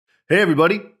Hey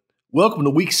everybody, welcome to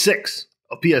week 6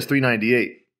 of PS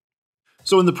 398.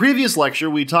 So in the previous lecture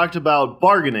we talked about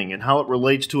bargaining and how it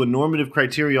relates to a normative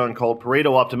criterion called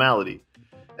Pareto Optimality.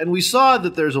 And we saw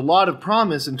that there's a lot of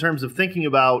promise in terms of thinking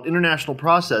about international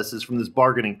processes from this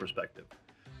bargaining perspective.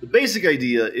 The basic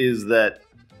idea is that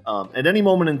at any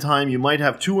moment in time you might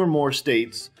have two or more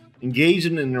states engaged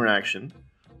in an interaction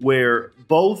where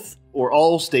both or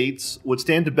all states would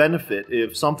stand to benefit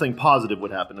if something positive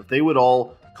would happen. If they would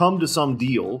all come to some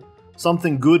deal,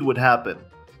 something good would happen.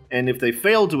 And if they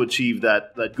failed to achieve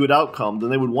that good outcome, then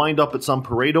they would wind up at some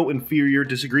Pareto inferior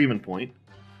disagreement point,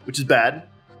 which is bad.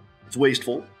 It's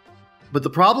wasteful. But the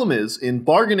problem is, in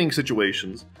bargaining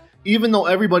situations, even though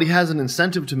everybody has an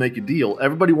incentive to make a deal,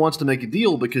 everybody wants to make a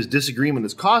deal because disagreement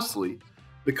is costly,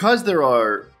 because there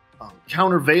are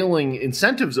countervailing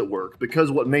incentives at work, because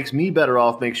what makes me better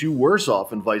off makes you worse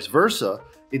off and vice versa,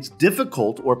 it's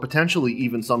difficult or potentially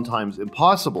even sometimes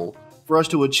impossible for us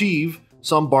to achieve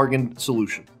some bargain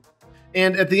solution.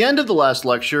 And at the end of the last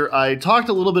lecture, I talked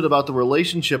a little bit about the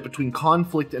relationship between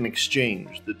conflict and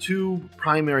exchange, the two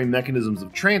primary mechanisms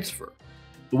of transfer.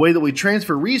 The way that we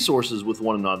transfer resources with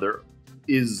one another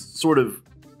is sort of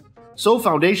so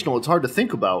foundational it's hard to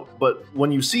think about, but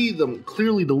when you see them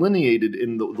clearly delineated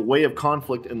in the way of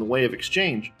conflict and the way of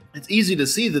exchange, it's easy to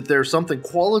see that there's something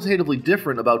qualitatively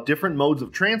different about different modes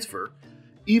of transfer,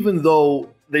 even though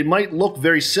they might look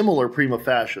very similar prima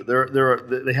facie.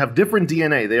 They have different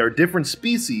DNA, they are different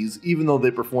species, even though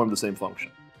they perform the same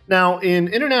function. Now, in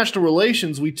international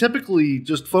relations, we typically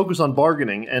just focus on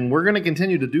bargaining, and we're going to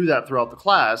continue to do that throughout the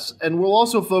class, and we'll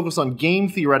also focus on game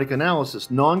theoretic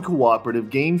analysis, non-cooperative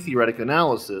game theoretic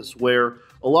analysis, where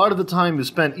a lot of the time is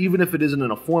spent, even if it isn't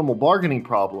in a formal bargaining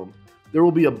problem, there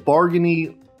will be a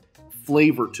bargainy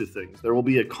flavor to things. There will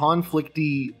be a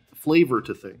conflicty flavor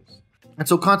to things. And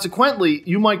so consequently,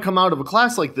 you might come out of a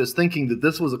class like this thinking that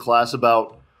this was a class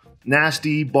about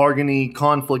nasty, bargainy,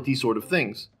 conflicty sort of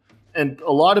things. And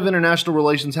a lot of international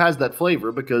relations has that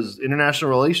flavor because international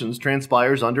relations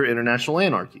transpires under international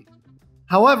anarchy.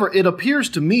 However, it appears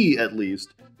to me, at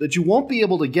least, that you won't be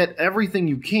able to get everything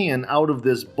you can out of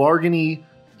this bargainy,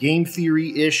 game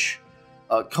theory-ish,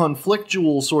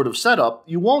 conflictual sort of setup.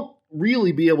 You won't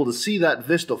really be able to see that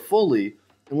vista fully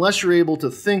unless you're able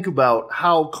to think about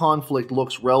how conflict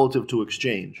looks relative to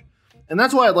exchange. And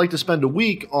that's why I'd like to spend a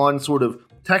week on sort of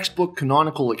textbook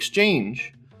canonical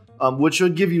exchange, which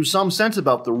should give you some sense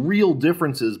about the real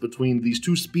differences between these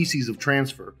two species of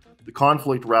transfer, the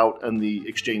conflict route and the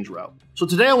exchange route. So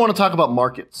today I want to talk about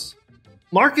markets.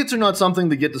 Markets are not something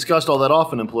that get discussed all that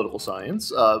often in political science.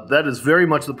 That is very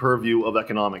much the purview of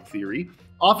economic theory.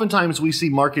 Oftentimes we see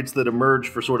markets that emerge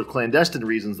for sort of clandestine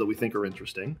reasons that we think are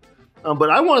interesting. But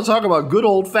I want to talk about good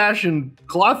old-fashioned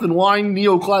cloth and wine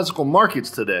neoclassical markets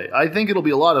today. I think it'll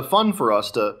be a lot of fun for us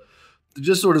to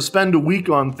just sort of spend a week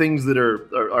on things that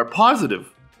are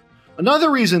positive.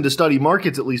 Another reason to study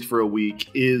markets, at least for a week,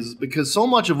 is because so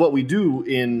much of what we do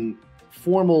in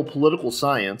formal political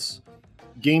science,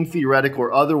 game theoretic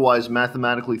or otherwise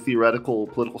mathematically theoretical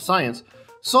political science,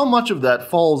 so much of that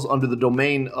falls under the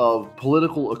domain of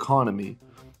political economy,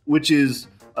 which is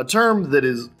a term that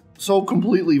is so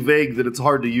completely vague that it's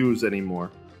hard to use anymore.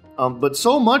 But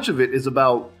so much of it is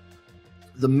about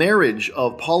the marriage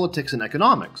of politics and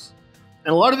economics.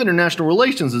 And a lot of international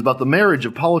relations is about the marriage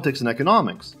of politics and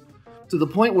economics, to the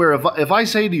point where if I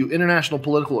say to you international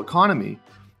political economy,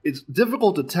 it's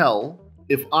difficult to tell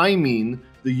if I mean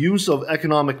the use of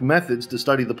economic methods to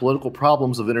study the political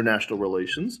problems of international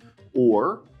relations,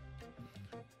 or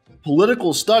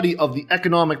political study of the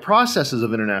economic processes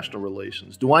of international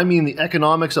relations. Do I mean the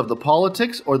economics of the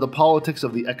politics or the politics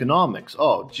of the economics?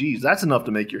 Oh, geez, that's enough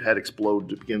to make your head explode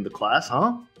to begin the class,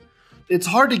 huh? It's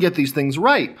hard to get these things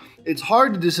right. It's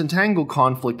hard to disentangle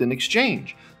conflict and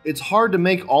exchange. It's hard to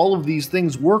make all of these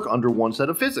things work under one set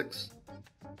of physics.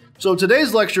 So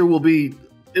today's lecture will be,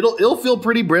 it'll feel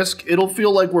pretty brisk. It'll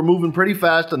feel like we're moving pretty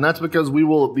fast, and that's because we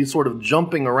will be sort of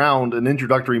jumping around an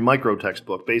introductory micro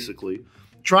textbook, basically,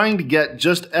 trying to get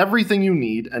just everything you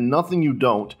need and nothing you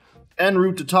don't, en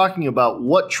route to talking about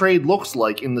what trade looks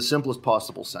like in the simplest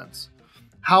possible sense.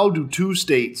 How do two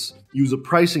states use a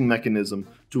pricing mechanism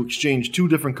to exchange two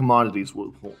different commodities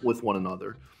with one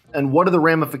another? And what are the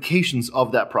ramifications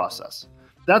of that process?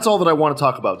 That's all that I want to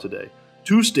talk about today.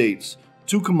 Two states,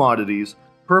 two commodities,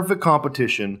 perfect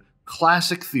competition,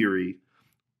 classic theory,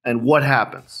 and what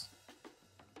happens.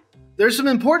 There's some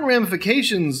important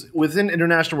ramifications within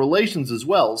international relations as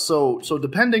well. So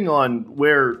depending on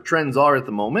where trends are at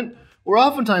the moment, we're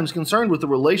oftentimes concerned with the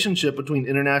relationship between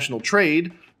international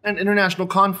trade and international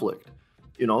conflict.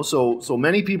 So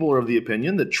many people are of the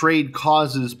opinion that trade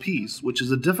causes peace, which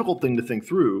is a difficult thing to think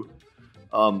through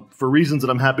for reasons that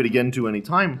I'm happy to get into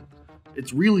anytime.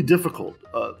 It's really difficult.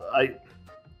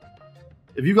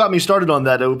 If you got me started on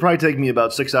that, it would probably take me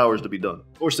about 6 hours to be done,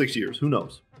 or 6 years, who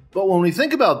knows. But when we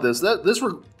think about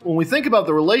when we think about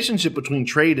the relationship between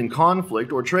trade and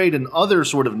conflict, or trade and other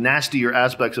sort of nastier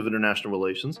aspects of international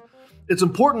relations, it's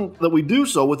important that we do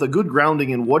so with a good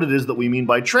grounding in what it is that we mean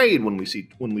by trade when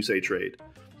we say trade.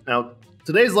 Now,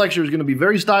 today's lecture is going to be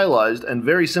very stylized and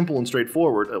very simple and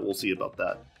straightforward, and we'll see about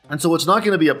that. And so it's not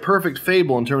going to be a perfect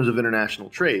fable in terms of international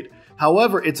trade.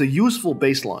 However, it's a useful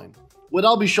baseline. What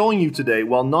I'll be showing you today,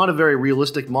 while not a very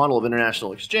realistic model of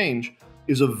international exchange,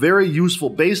 is a very useful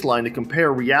baseline to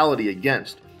compare reality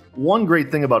against. One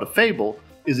great thing about a fable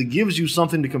is it gives you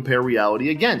something to compare reality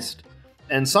against.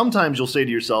 And sometimes you'll say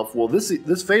to yourself, well,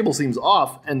 this fable seems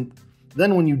off, and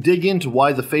then when you dig into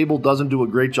why the fable doesn't do a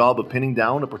great job of pinning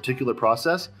down a particular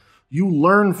process, you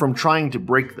learn from trying to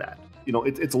break that.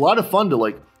 It's a lot of fun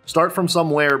to start from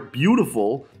somewhere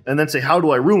beautiful and then say, how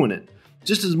do I ruin it?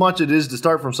 Just as much it is to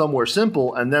start from somewhere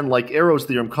simple and then, like Arrow's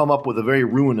theorem, come up with a very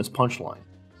ruinous punchline.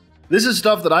 This is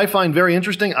stuff that I find very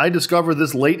interesting. I discovered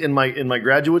this late in my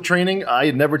graduate training. I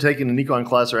had never taken an econ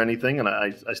class or anything, and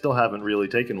I still haven't really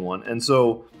taken one. And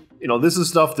so, this is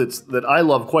stuff that I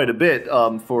love quite a bit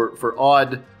for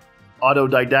odd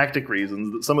autodidactic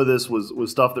reasons. Some of this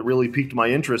was stuff that really piqued my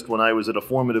interest when I was at a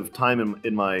formative time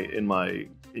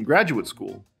in graduate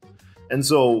school. And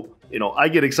so, I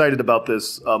get excited about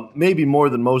this maybe more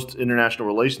than most international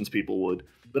relations people would.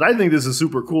 But I think this is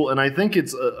super cool, and I think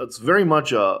it's very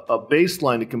much a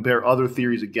baseline to compare other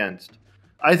theories against.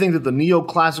 I think that the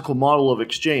neoclassical model of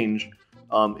exchange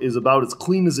is about as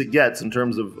clean as it gets in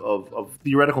terms of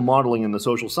theoretical modeling in the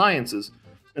social sciences,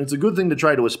 and it's a good thing to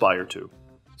try to aspire to.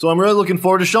 So I'm really looking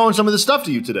forward to showing some of this stuff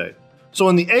to you today. So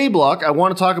in the A block, I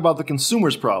want to talk about the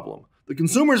consumer's problem. The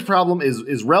consumer's problem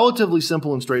is relatively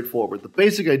simple and straightforward. The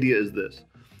basic idea is this.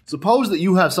 Suppose that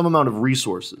you have some amount of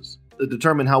resources that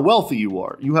determine how wealthy you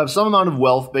are. You have some amount of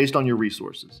wealth based on your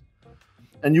resources.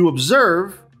 And you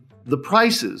observe the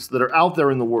prices that are out there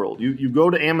in the world. You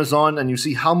go to Amazon and you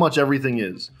see how much everything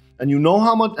is. And you know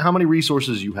how many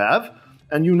resources you have,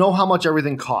 and you know how much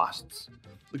everything costs.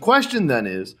 The question then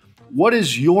is, what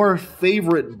is your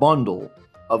favorite bundle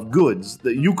of goods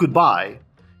that you could buy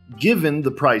given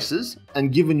the prices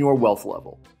and given your wealth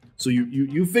level? So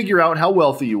you figure out how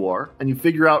wealthy you are, and you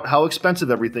figure out how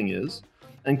expensive everything is,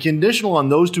 and conditional on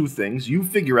those two things, you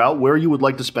figure out where you would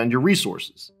like to spend your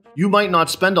resources. You might not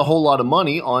spend a whole lot of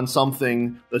money on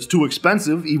something that's too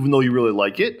expensive, even though you really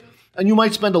like it, and you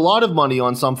might spend a lot of money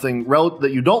on something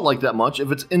that you don't like that much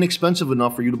if it's inexpensive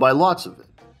enough for you to buy lots of it.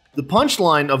 The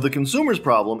punchline of the consumer's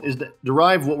problem is to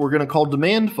derive what we're going to call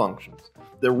demand functions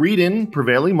that read in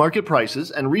prevailing market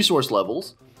prices and resource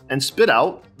levels and spit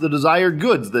out the desired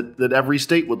goods that every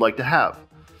state would like to have.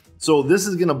 So this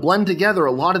is going to blend together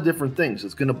a lot of different things.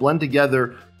 It's going to blend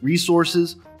together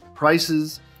resources,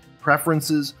 prices,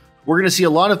 preferences. We're going to see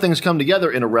a lot of things come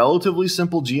together in a relatively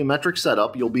simple geometric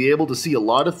setup. You'll be able to see a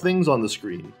lot of things on the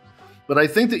screen. But I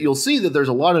think that you'll see that there's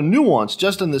a lot of nuance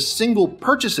just in this single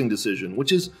purchasing decision,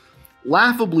 which is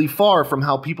laughably far from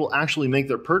how people actually make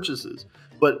their purchases.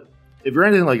 But if you're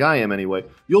anything like I am anyway,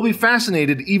 you'll be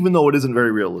fascinated even though it isn't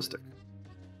very realistic.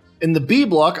 In the B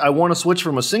block, I want to switch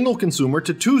from a single consumer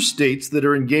to two states that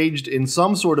are engaged in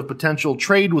some sort of potential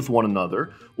trade with one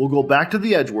another. We'll go back to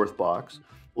the Edgeworth box.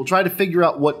 We'll try to figure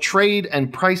out what trade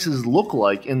and prices look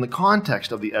like in the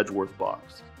context of the Edgeworth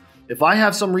box. If I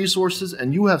have some resources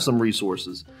and you have some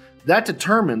resources, that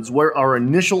determines where our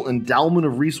initial endowment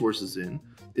of resources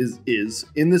is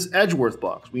in this Edgeworth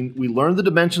box. We learned the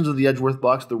dimensions of the Edgeworth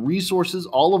box, the resources,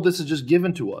 all of this is just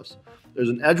given to us. There's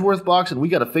an Edgeworth box, and we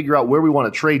got to figure out where we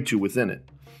want to trade to within it.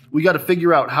 We got to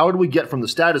figure out how do we get from the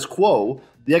status quo,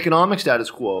 the economic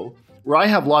status quo, where I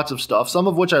have lots of stuff, some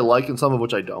of which I like and some of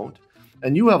which I don't,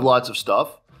 and you have lots of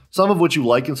stuff, some of which you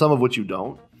like and some of which you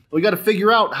don't. We got to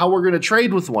figure out how we're going to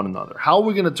trade with one another. How are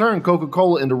we going to turn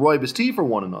Coca-Cola into rooibos tea for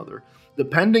one another,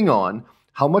 depending on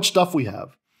how much stuff we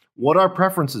have, what our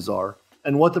preferences are,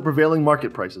 and what the prevailing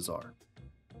market prices are.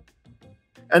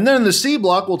 And then in the C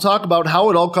block, we'll talk about how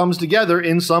it all comes together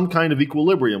in some kind of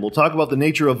equilibrium. We'll talk about the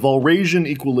nature of Walrasian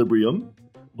equilibrium.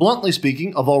 Bluntly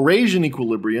speaking, a Walrasian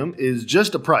equilibrium is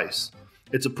just a price.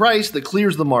 It's a price that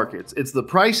clears the markets. It's the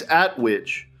price at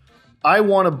which I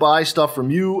want to buy stuff from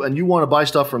you and you want to buy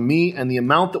stuff from me, and the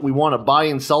amount that we want to buy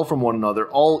and sell from one another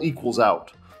all equals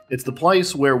out. It's the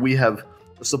place where we have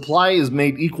supply is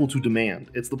made equal to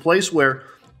demand. It's the place where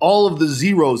all of the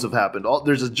zeros have happened.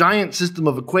 There's a giant system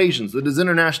of equations that is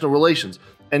international relations.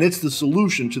 and it's the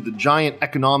solution to the giant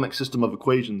economic system of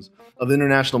equations of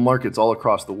international markets all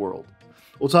across the world.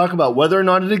 We'll talk about whether or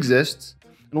not it exists,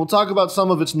 and we'll talk about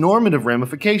some of its normative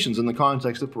ramifications in the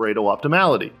context of Pareto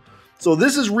optimality. So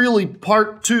this is really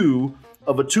part 2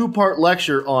 of a 2-part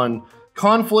lecture on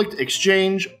conflict,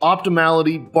 exchange,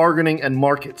 optimality, bargaining, and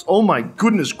markets. Oh my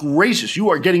goodness gracious, you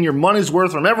are getting your money's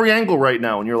worth from every angle right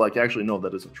now, and you're like, actually, no,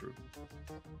 that isn't true.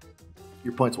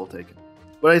 Your point's well taken.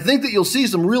 But I think that you'll see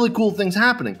some really cool things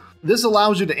happening. This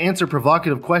allows you to answer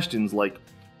provocative questions like,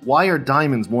 why are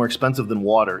diamonds more expensive than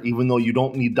water, even though you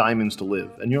don't need diamonds to live?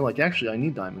 And you're like, actually, I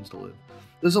need diamonds to live.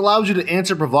 This allows you to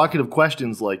answer provocative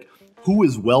questions like, who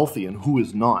is wealthy and who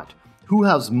is not? Who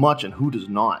has much and who does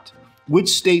not? Which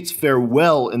states fare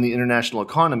well in the international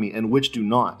economy and which do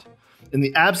not? In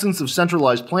the absence of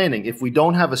centralized planning, if we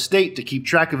don't have a state to keep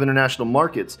track of international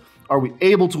markets, are we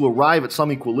able to arrive at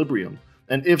some equilibrium?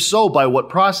 And if so, by what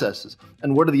processes?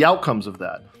 And what are the outcomes of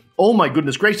that? Oh my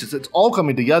goodness gracious, it's all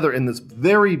coming together in this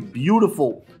very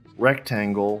beautiful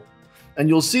rectangle. And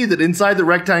you'll see that inside the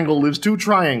rectangle lives 2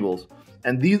 triangles.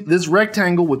 And this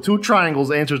rectangle with 2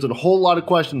 triangles answers a whole lot of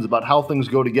questions about how things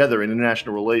go together in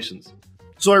international relations.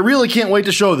 So I really can't wait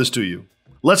to show this to you.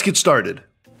 Let's get started.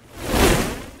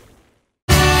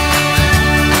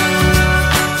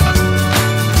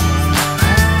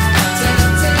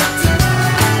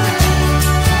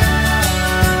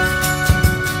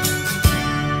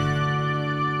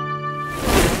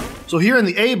 So here in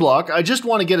the A block, I just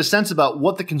want to get a sense about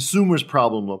what the consumer's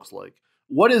problem looks like.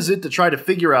 What is it to try to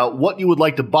figure out what you would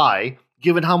like to buy,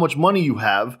 given how much money you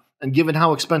have, and given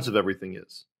how expensive everything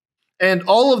is? And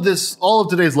all of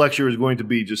today's lecture is going to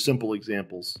be just simple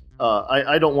examples.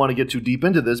 I don't want to get too deep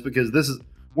into this because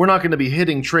we're not going to be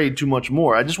hitting trade too much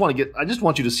more. I just want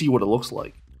you to see what it looks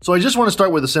like. So I just want to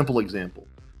start with a simple example.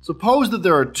 Suppose that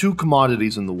there are 2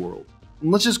 commodities in the world.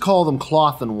 And let's just call them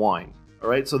cloth and wine. All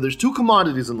right, so there's 2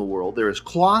 commodities in the world. There is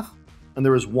cloth and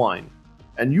there is wine.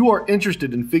 And you are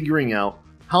interested in figuring out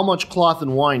how much cloth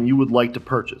and wine you would like to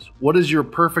purchase. What is your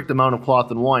perfect amount of cloth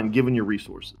and wine given your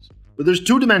resources? But there's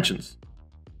 2 dimensions.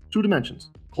 2 dimensions.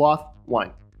 Cloth,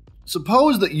 wine.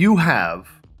 Suppose that you have,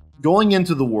 going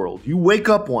into the world, you wake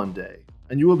up one day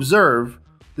and you observe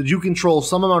that you control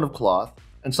some amount of cloth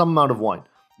and some amount of wine.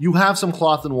 You have some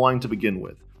cloth and wine to begin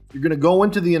with. You're going to go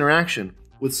into the interaction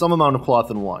with some amount of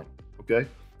cloth and wine. Okay?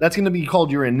 That's going to be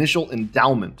called your initial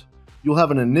endowment. You'll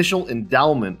have an initial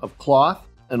endowment of cloth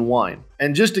and wine.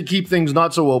 And just to keep things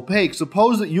not so opaque,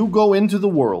 suppose that you go into the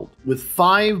world with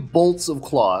 5 bolts of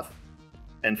cloth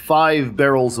and 5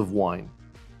 barrels of wine.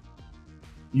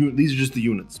 These are just the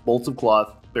units. Bolts of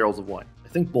cloth, barrels of wine. I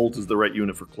think bolt is the right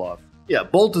unit for cloth. Yeah,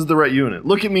 bolt is the right unit.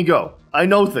 Look at me go. I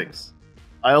know things.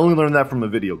 I only learned that from a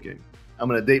video game. I'm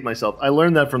going to date myself. I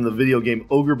learned that from the video game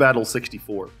Ogre Battle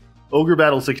 64. Ogre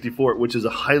Battle 64, which is a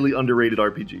highly underrated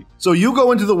RPG. So you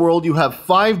go into the world, you have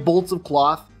 5 bolts of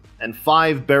cloth and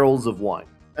 5 barrels of wine.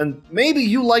 And maybe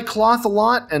you like cloth a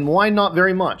lot and wine not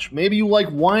very much. Maybe you like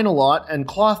wine a lot and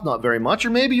cloth not very much,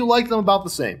 or maybe you like them about the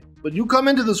same. But you come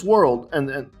into this world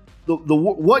and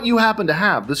what you happen to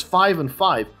have, this 5 and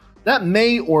 5, that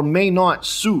may or may not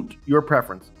suit your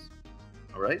preferences.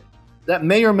 All right? That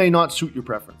may or may not suit your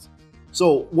preferences.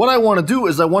 So what I want to do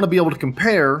is I want to be able to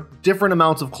compare different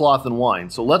amounts of cloth and wine.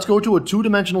 So let's go to a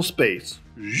 2-dimensional space.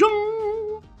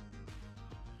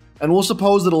 And we'll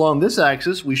suppose that along this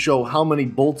axis, we show how many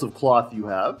bolts of cloth you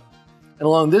have. And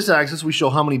along this axis, we show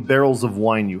how many barrels of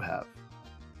wine you have.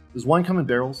 Does wine come in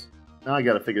barrels? Now I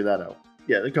got to figure that out.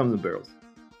 Yeah, it comes in barrels.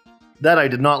 That I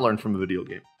did not learn from a video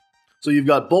game. So you've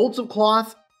got bolts of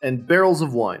cloth and barrels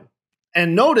of wine.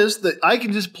 And notice that I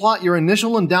can just plot your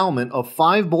initial endowment of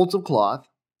 5 bolts of cloth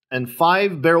and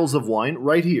 5 barrels of wine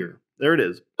right here. There it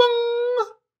is. Bing!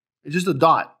 It's just a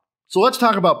dot. So let's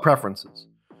talk about preferences.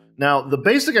 Now, the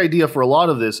basic idea for a lot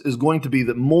of this is going to be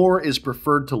that more is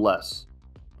preferred to less.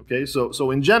 Okay,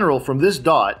 so in general, from this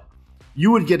dot,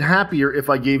 you would get happier if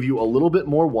I gave you a little bit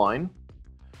more wine.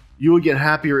 You would get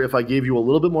happier if I gave you a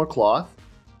little bit more cloth.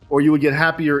 Or you would get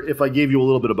happier if I gave you a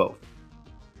little bit of both.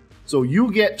 So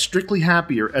you get strictly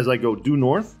happier as I go due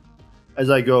north, as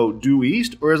I go due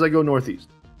east, or as I go northeast.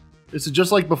 This is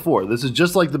just like before. This is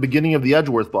just like the beginning of the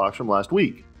Edgeworth box from last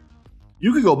week.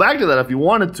 You could go back to that if you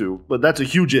wanted to, but that's a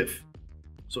huge if.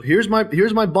 So here's my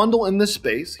bundle in this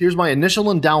space. Here's my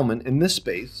initial endowment in this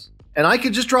space. And I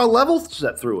could just draw a level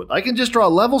set through it. I can just draw a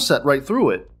level set right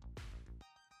through it.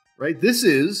 Right? This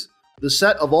is the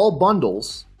set of all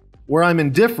bundles where I'm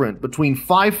indifferent between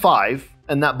 5, 5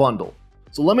 and that bundle.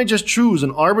 So let me just choose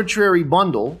an arbitrary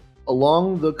bundle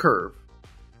along the curve.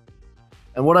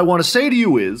 And what I want to say to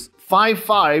you is 5,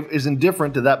 5 is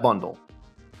indifferent to that bundle.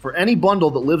 for any bundle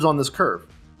that lives on this curve.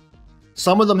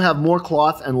 Some of them have more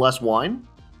cloth and less wine.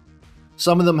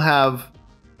 Some of them have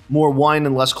more wine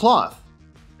and less cloth.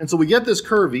 And so we get this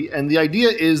curvy, and the idea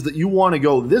is that you want to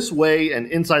go this way and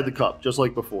inside the cup, just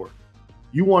like before.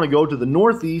 You want to go to the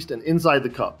northeast and inside the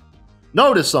cup.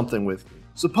 Notice something with me.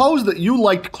 Suppose that you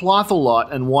liked cloth a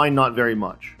lot and wine not very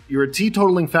much. You're a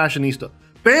teetotaling fashionista.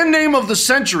 Band name of the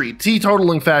century,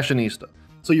 teetotaling fashionista.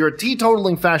 So you're a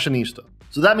teetotaling fashionista.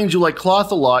 So that means you like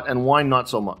cloth a lot and wine not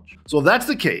so much. So if that's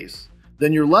the case,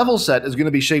 then your level set is going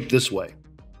to be shaped this way.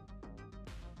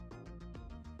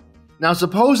 Now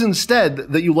suppose instead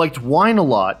that you liked wine a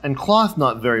lot and cloth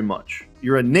not very much.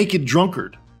 You're a naked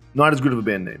drunkard. Not as good of a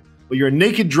band name, but you're a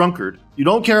naked drunkard. You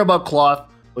don't care about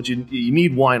cloth, but you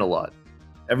need wine a lot.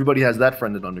 Everybody has that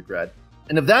friend in undergrad.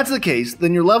 And if that's the case,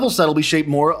 then your level set will be shaped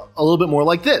a little bit more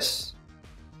like this.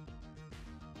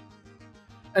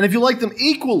 And if you like them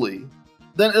equally,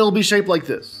 then it'll be shaped like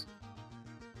this.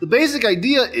 The basic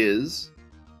idea is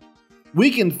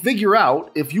we can figure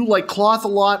out if you like cloth a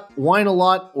lot, wine a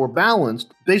lot, or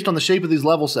balanced based on the shape of these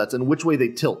level sets and which way they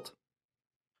tilt.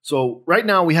 So right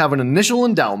now we have an initial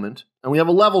endowment and we have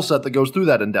a level set that goes through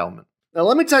that endowment. Now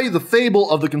let me tell you the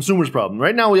fable of the consumer's problem.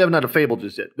 Right now we haven't had a fable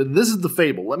just yet, but this is the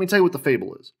fable. Let me tell you what the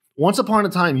fable is. Once upon a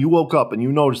time you woke up and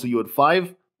you noticed that you had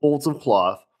 5 bolts of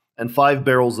cloth and 5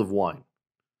 barrels of wine.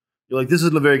 You're like, this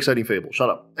isn't a very exciting fable, shut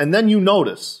up. And then you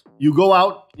notice, you go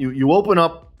out, you open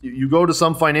up, you go to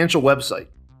some financial website.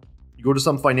 You go to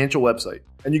some financial website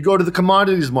and you go to the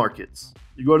commodities markets.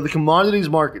 You go to the commodities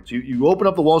markets. You open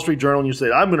up the Wall Street Journal and you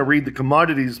say, I'm going to read the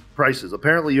commodities prices.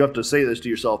 Apparently you have to say this to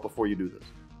yourself before you do this.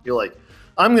 You're like,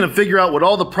 I'm going to figure out what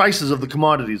all the prices of the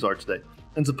commodities are today.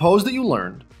 And suppose that you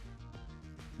learned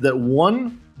that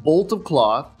 1 bolt of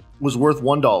cloth was worth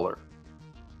 $1.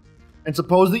 And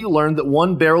suppose that you learned that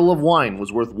 1 barrel of wine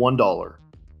was worth $1.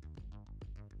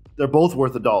 They're both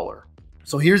worth $1.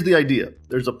 So here's the idea.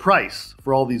 There's a price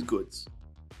for all these goods.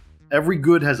 Every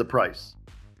good has a price.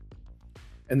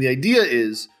 And the idea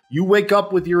is you wake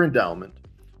up with your endowment,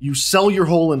 you sell your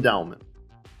whole endowment.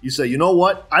 You say, you know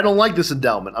what? I don't like this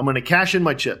endowment. I'm going to cash in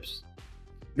my chips.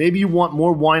 Maybe you want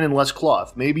more wine and less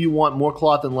cloth. Maybe you want more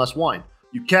cloth and less wine.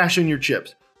 You cash in your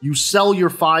chips. You sell your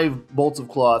 5 bolts of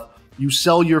cloth. You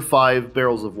sell your 5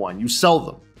 barrels of wine. You sell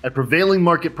them at prevailing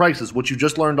market prices, which you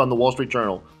just learned on the Wall Street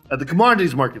Journal, at the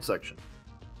commodities market section.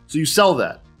 So you sell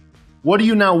that. What are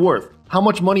you now worth? How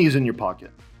much money is in your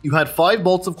pocket? You had 5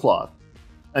 bolts of cloth,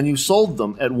 and you sold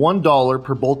them at $1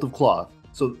 per bolt of cloth.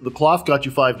 So the cloth got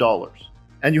you $5.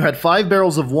 And you had 5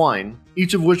 barrels of wine,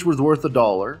 each of which was worth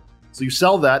 $1. So you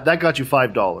sell that got you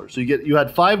 $5. So you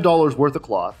had $5 worth of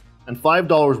cloth and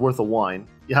 $5 worth of wine.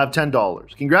 You have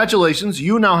 $10. Congratulations,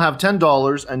 you now have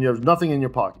 $10 and you have nothing in your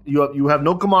pocket. You have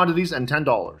no commodities and $10.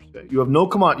 Okay? You have no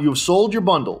you have sold your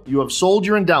bundle. You have sold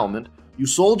your endowment. You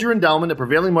sold your endowment at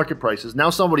prevailing market prices. Now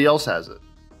somebody else has it.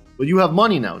 But you have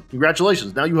money now.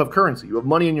 Congratulations. Now you have currency. You have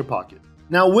money in your pocket.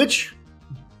 Now which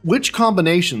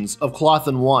combinations of cloth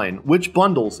and wine, which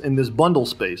bundles in this bundle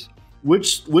space,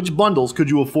 which bundles could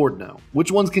you afford now?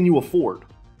 Which ones can you afford?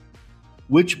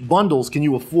 Which bundles can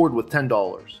you afford with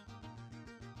 $10?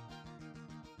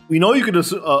 We know you could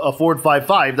afford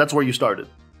 5.5. That's where you started.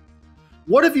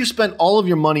 What if you spent all of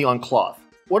your money on cloth?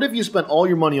 What if you spent all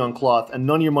your money on cloth and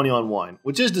none of your money on wine?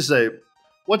 Which is to say,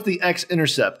 what's the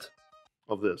x-intercept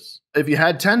of this? If you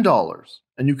had $10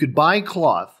 and you could buy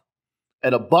cloth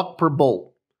at $1 per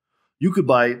bolt, you could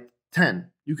buy 10.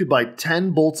 You could buy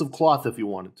 10 bolts of cloth if you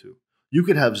wanted to. You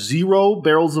could have 0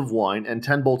 barrels of wine and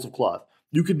 10 bolts of cloth.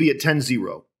 You could be at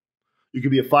 10-0. You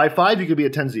could be at 5.5. You could be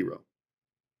at 10-0.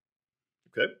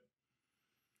 Okay.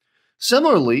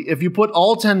 Similarly, if you put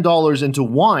all $10 into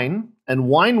wine and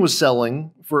wine was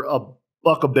selling for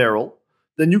 $1 a barrel,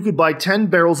 then you could buy 10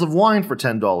 barrels of wine for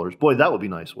 $10. Boy, that would be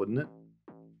nice, wouldn't it?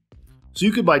 So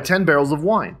you could buy 10 barrels of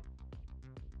wine.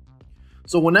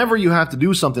 So whenever you have to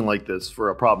do something like this for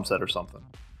a problem set or something,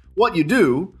 what you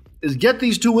do is get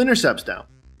these 2 intercepts down.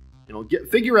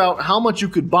 Figure out how much you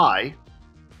could buy.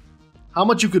 How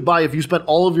much you could buy if you spent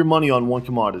all of your money on one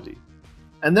commodity.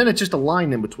 And then it's just a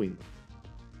line in between them.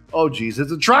 Oh geez,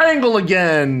 it's a triangle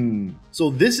again! So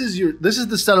this is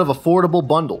the set of affordable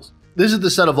bundles. This is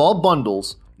the set of all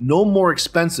bundles no more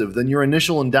expensive than your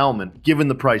initial endowment given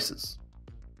the prices.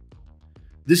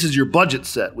 This is your budget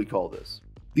set, we call this.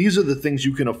 These are the things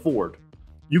you can afford.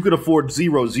 You could afford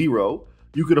 0-0,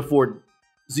 you could afford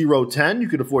 0-10, you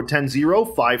could afford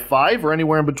 10-0, 5-5, or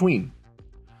anywhere in between.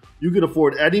 You could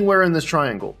afford anywhere in this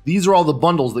triangle. These are all the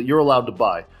bundles that you're allowed to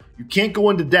buy. You can't go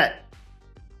into debt.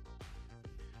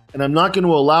 And I'm not going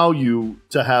to allow you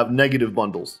to have negative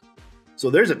bundles. So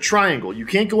there's a triangle. You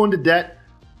can't go into debt.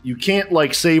 You can't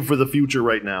like save for the future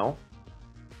right now.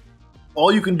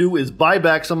 All you can do is buy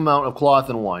back some amount of cloth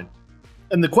and wine.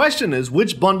 And the question is,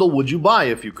 which bundle would you buy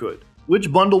if you could?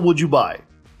 Which bundle would you buy?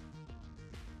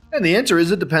 And the answer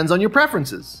is it depends on your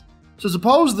preferences. So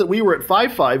suppose that we were at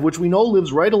 5.5, which we know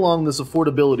lives right along this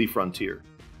affordability frontier.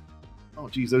 Oh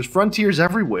geez, there's frontiers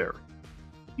everywhere.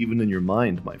 Even in your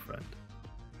mind, my friend.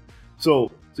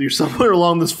 So you're somewhere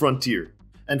along this frontier.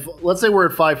 And let's say we're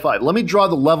at 5.5. Let me draw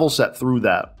the level set through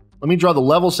that. Let me draw the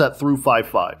level set through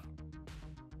 5.5.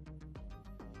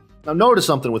 Now notice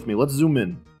something with me. Let's zoom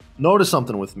in. Notice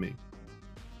something with me.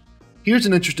 Here's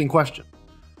an interesting question.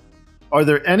 Are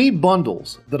there any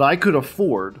bundles that I could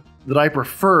afford that I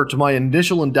prefer to my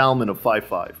initial endowment of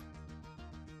 5.5?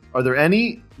 Are there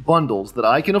any bundles that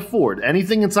I can afford,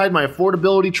 anything inside my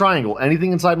affordability triangle,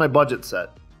 anything inside my budget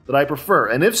set that I prefer?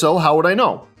 And if so, how would I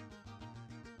know?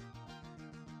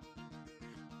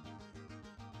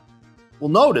 Well,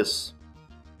 notice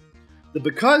that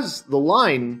because the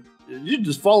line, you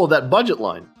just follow that budget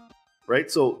line, right?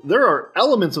 So there are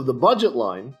elements of the budget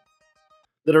line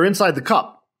that are inside the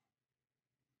cup.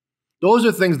 Those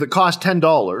are things that cost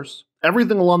 $10.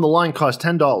 Everything along the line costs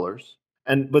 $10.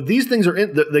 But these things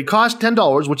they cost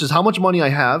 $10, which is how much money I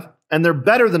have, and they're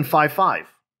better than 5.5.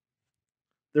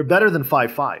 They're better than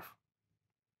 5.5.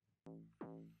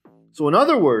 So in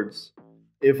other words,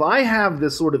 if I have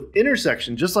this sort of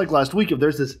intersection, just like last week, if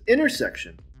there's this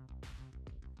intersection,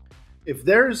 if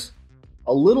there's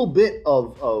a little bit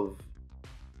of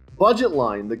budget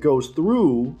line that goes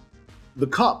through the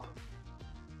cup,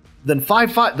 then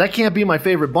 5.5, that can't be my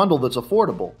favorite bundle that's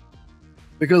affordable.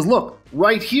 Because look,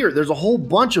 right here, there's a whole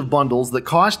bunch of bundles that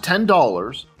cost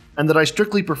 $10 and that I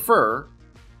strictly prefer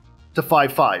to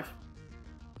 5.5.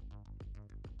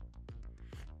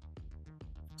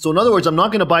 So in other words, I'm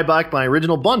not going to buy back my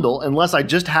original bundle unless I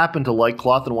just happen to like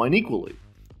cloth and wine equally.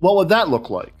 What would that look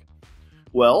like?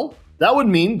 Well, that would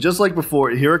mean, just like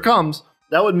before, here it comes,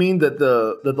 that would mean that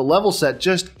the level set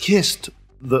just kissed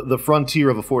the frontier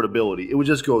of affordability. It would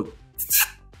just go,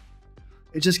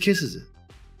 it just kisses it.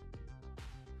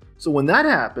 So when that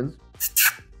happens,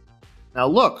 now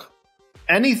look,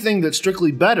 anything that's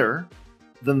strictly better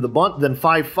than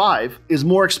 5.5 is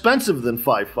more expensive than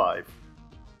 5.5.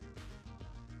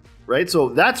 Right? So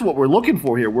that's what we're looking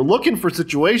for here. We're looking for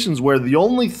situations where the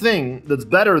only thing that's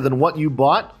better than what you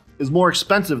bought is more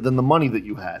expensive than the money that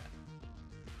you had.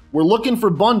 We're looking for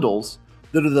bundles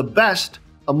that are the best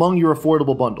among your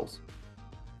affordable bundles.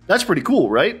 That's pretty cool,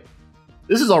 right?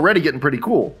 This is already getting pretty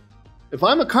cool. If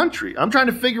I'm a country, I'm trying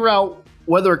to figure out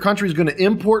whether a country is going to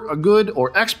import a good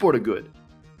or export a good.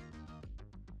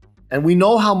 And we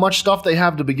know how much stuff they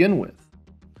have to begin with.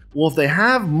 Well, if they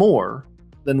have more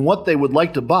than what they would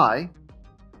like to buy,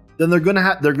 then they're going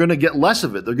to get less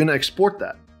of it. They're going to export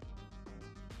that.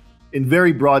 In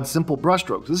very broad, simple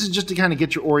brushstrokes. This is just to kind of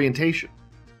get your orientation.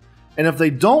 And if they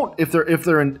don't, if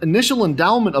their initial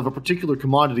endowment of a particular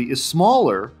commodity is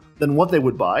smaller than what they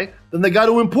would buy, then they got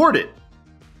to import it.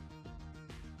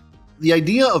 The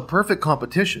idea of perfect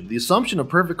competition, the assumption of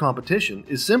perfect competition,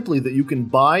 is simply that you can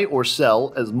buy or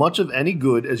sell as much of any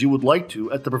good as you would like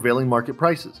to at the prevailing market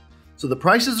prices. So the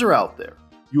prices are out there.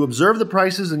 You observe the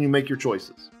prices and you make your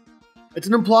choices. It's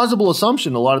an implausible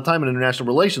assumption a lot of time in international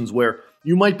relations where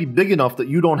you might be big enough that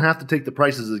you don't have to take the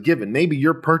prices as given. Maybe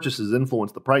your purchases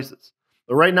influence the prices.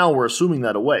 But right now we're assuming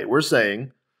that away. We're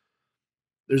saying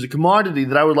there's a commodity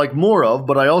that I would like more of,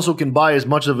 but I also can buy as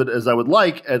much of it as I would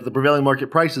like at the prevailing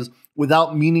market prices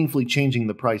without meaningfully changing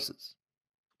the prices.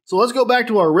 So let's go back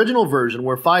to our original version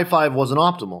where 5.5 wasn't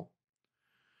optimal.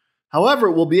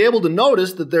 However, we'll be able to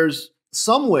notice that there's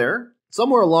somewhere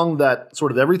along that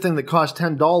sort of everything that costs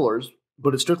 $10,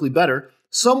 but it's strictly better,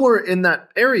 somewhere in that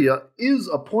area is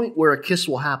a point where a kiss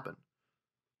will happen.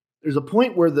 There's a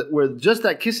point where just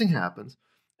that kissing happens,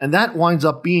 and that winds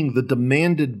up being the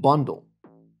demanded bundle.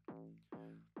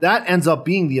 That ends up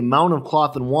being the amount of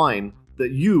cloth and wine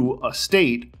that you, a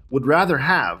state, would rather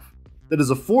have, that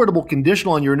is affordable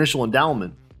conditional on your initial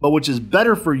endowment, but which is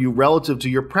better for you relative to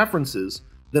your preferences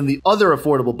than the other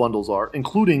affordable bundles are,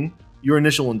 including your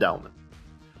initial endowment.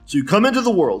 So you come into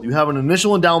the world, you have an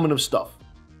initial endowment of stuff.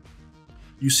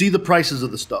 You see the prices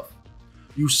of the stuff.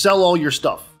 You sell all your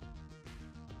stuff.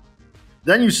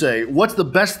 Then you say, what's the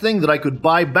best thing that I could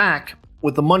buy back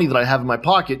with the money that I have in my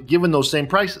pocket given those same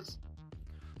prices?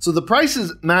 So the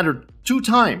prices matter two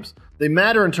times. They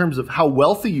matter in terms of how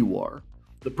wealthy you are.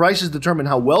 The prices determine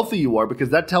how wealthy you are because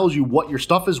that tells you what your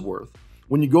stuff is worth.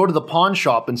 When you go to the pawn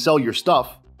shop and sell your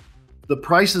stuff, the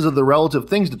prices of the relative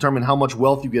things determine how much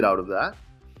wealth you get out of that.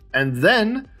 And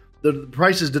then The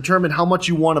prices determine how much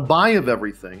you want to buy of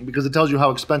everything because it tells you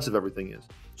how expensive everything is.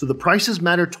 So the prices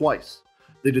matter twice.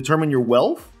 They determine your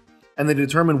wealth and they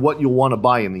determine what you'll want to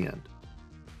buy in the end.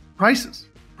 Prices.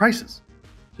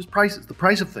 Just prices. The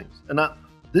price of things. And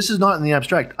this is not in the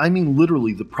abstract. I mean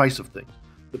literally the price of things.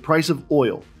 The price of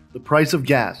oil, the price of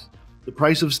gas, the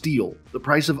price of steel, the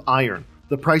price of iron,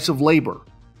 the price of labor,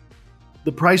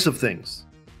 the price of things.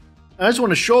 And I just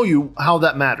want to show you how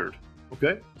that mattered.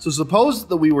 Okay? So suppose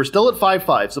that we were still at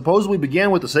 5.5. Suppose we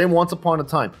began with the same once upon a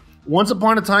time. Once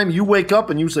upon a time, you wake up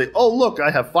and you say, oh, look, I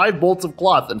have 5 bolts of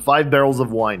cloth and 5 barrels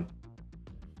of wine.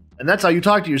 And that's how you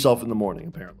talk to yourself in the morning,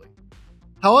 apparently.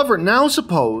 However, now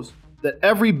suppose that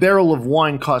every barrel of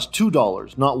wine costs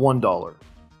 $2, not $1.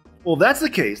 Well, if that's the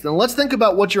case, then let's think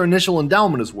about what your initial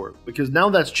endowment is worth, because now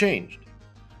that's changed.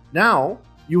 Now,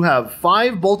 you have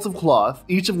 5 bolts of cloth,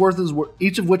 each of which is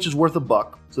worth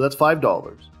 $1, so that's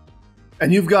 $5.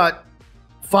 And you've got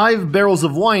 5 barrels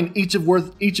of wine, each of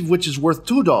which is worth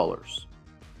 $2.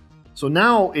 So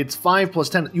now it's 5 plus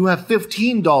 10. You have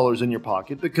 $15 in your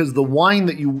pocket because the wine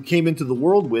that you came into the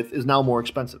world with is now more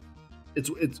expensive.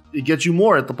 It gets you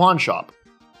more at the pawn shop.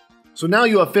 So now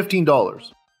you have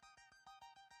 $15.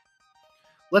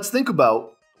 Let's think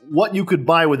about what you could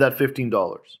buy with that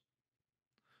 $15.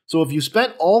 So if you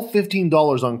spent all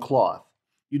 $15 on cloth,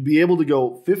 you'd be able to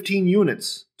go 15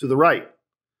 units to the right.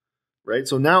 Right?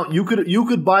 So now you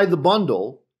could buy the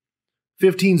bundle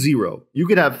 15-0. You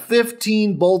could have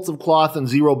 15 bolts of cloth and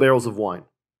 0 barrels of wine.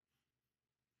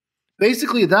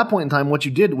 Basically, at that point in time, what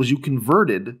you did was you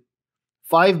converted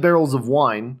 5 barrels of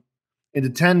wine into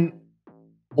 10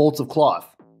 bolts of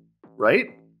cloth.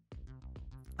 Right?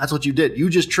 That's what you did. You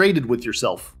just traded with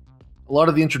yourself. A lot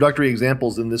of the introductory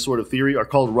examples in this sort of theory are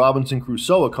called Robinson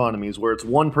Crusoe economies, where it's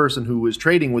one person who is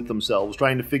trading with themselves,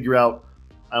 trying to figure out,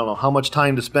 I don't know, how much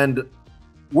time to spend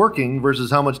working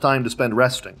versus how much time to spend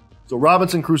resting. So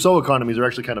Robinson Crusoe economies are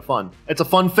actually kind of fun. It's a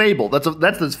fun fable.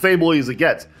 That's as fable as it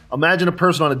gets. Imagine a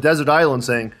person on a desert island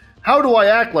saying, "How do I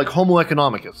act like Homo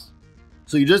economicus?"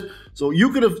 So you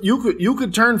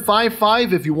could turn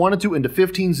 5.5 if you wanted to into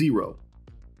 15-0.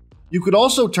 You could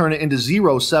also turn it into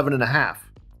 0.7.5.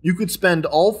 You could spend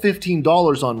all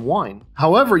 $15 on wine.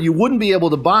 However, you wouldn't be able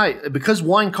to buy, because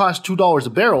wine costs $2 a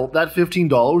barrel, that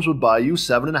 $15 would buy you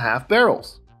 7.5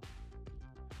 barrels.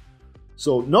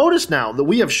 So notice now that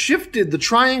we have shifted the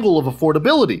triangle of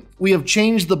affordability. We have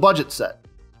changed the budget set.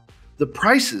 The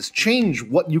prices change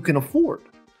what you can afford.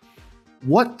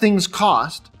 What things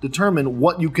cost determine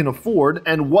what you can afford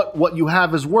and what you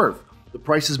have is worth. The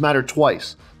prices matter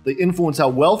twice. They influence how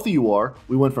wealthy you are.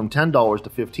 We went from $10 to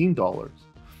 $15.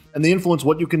 And they influence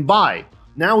what you can buy.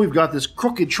 Now we've got this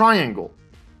crooked triangle.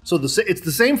 So it's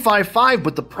the same 5.5,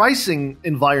 but the pricing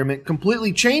environment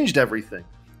completely changed everything.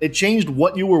 It changed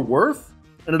what you were worth,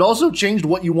 and it also changed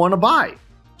what you want to buy.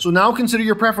 So now consider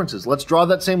your preferences. Let's draw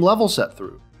that same level set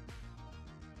through.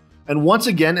 And once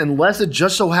again, unless it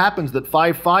just so happens that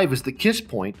 5.5 is the kiss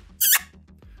point,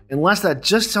 unless that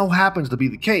just so happens to be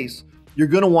the case, you're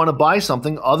going to want to buy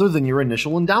something other than your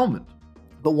initial endowment.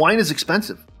 But wine is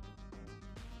expensive.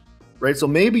 Right? So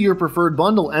maybe your preferred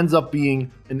bundle ends up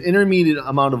being an intermediate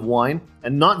amount of wine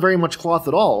and not very much cloth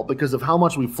at all because of how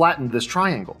much we flattened this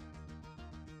triangle.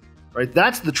 Right?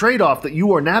 That's the trade-off that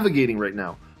you are navigating right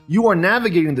now. You are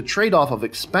navigating the trade-off of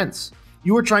expense.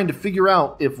 You are trying to figure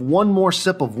out if one more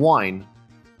sip of wine,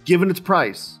 given its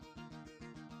price,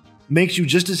 makes you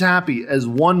just as happy as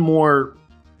one more,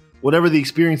 whatever the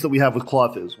experience that we have with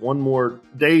cloth is, one more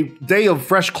day of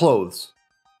fresh clothes.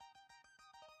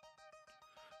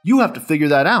 You have to figure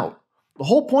that out. The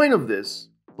whole point of this,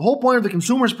 the whole point of the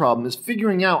consumer's problem is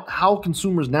figuring out how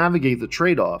consumers navigate the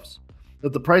trade-offs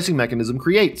that the pricing mechanism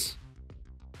creates.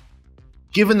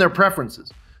 Given their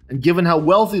preferences, and given how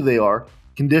wealthy they are,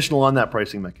 conditional on that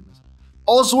pricing mechanism.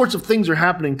 All sorts of things are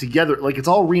happening together, like it's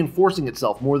all reinforcing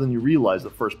itself more than you realize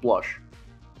at first blush.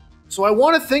 So I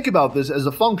want to think about this as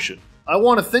a function. I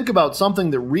want to think about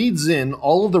something that reads in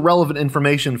all of the relevant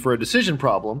information for a decision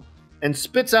problem and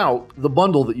spits out the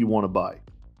bundle that you want to buy.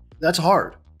 That's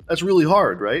hard. That's really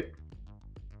hard, right?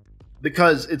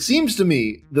 Because it seems to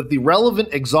me that the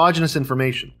relevant exogenous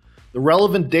information, the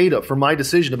relevant data for my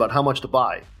decision about how much to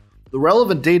buy, the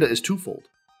relevant data is twofold.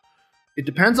 It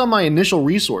depends on my initial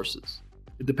resources.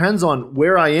 It depends on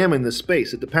where I am in this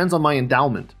space. It depends on my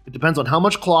endowment. It depends on how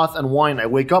much cloth and wine I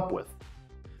wake up with.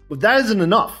 But that isn't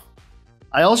enough.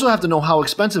 I also have to know how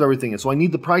expensive everything is, so I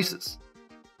need the prices.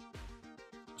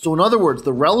 So in other words,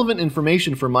 the relevant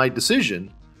information for my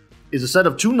decision is a set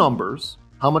of 2 numbers,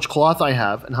 how much cloth I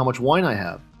have and how much wine I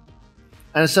have,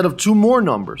 and a set of 2 more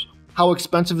numbers, how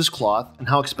expensive is cloth and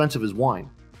how expensive is wine.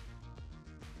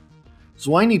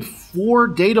 So I need 4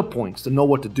 data points to know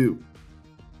what to do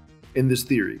in this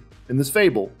theory. In this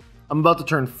fable, I'm about to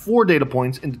turn 4 data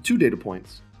points into 2 data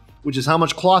points, which is how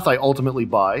much cloth I ultimately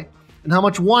buy and how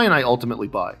much wine I ultimately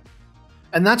buy.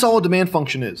 And that's all a demand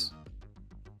function is.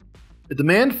 A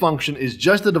demand function is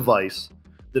just a device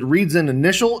that reads in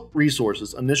initial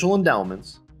resources, initial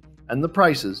endowments, and the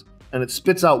prices, and it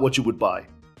spits out what you would buy.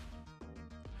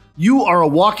 You are a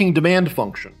walking demand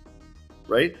function,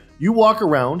 right? You walk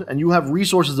around and you have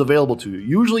resources available to you.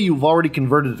 Usually you've already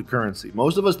converted to currency.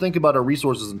 Most of us think about our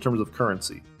resources in terms of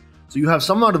currency. So you have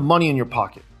some amount of money in your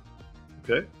pocket,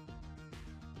 okay?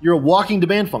 You're a walking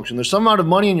demand function. There's some amount of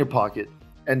money in your pocket,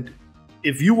 and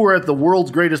if you were at the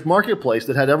world's greatest marketplace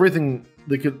that had everything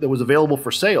that was available for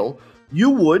sale,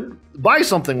 you would buy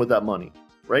something with that money,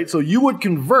 right? So you would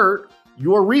convert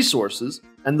your resources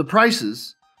and the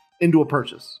prices into a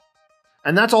purchase.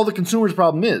 And that's all the consumer's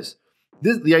problem is.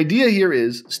 The idea here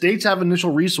is states have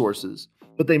initial resources,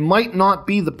 but they might not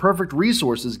be the perfect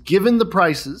resources given the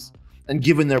prices and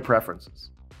given their preferences.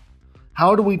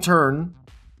 How do we turn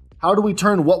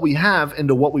what we have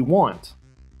into what we want?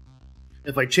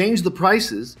 If I change the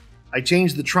prices, I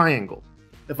change the triangle.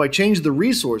 If I change the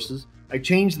resources, I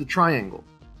change the triangle.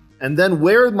 And then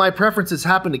where my preferences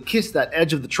happen to kiss that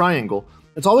edge of the triangle,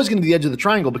 it's always going to be the edge of the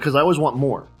triangle because I always want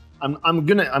more. I'm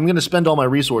gonna spend all my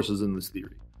resources in this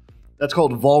theory. That's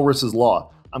called Walras's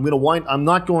law. I'm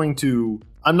not going to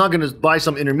buy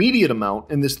some intermediate amount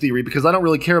in this theory because I don't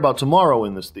really care about tomorrow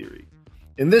in this theory.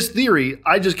 In this theory,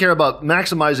 I just care about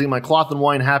maximizing my cloth and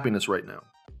wine happiness right now.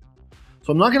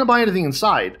 So I'm not going to buy anything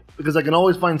inside because I can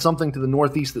always find something to the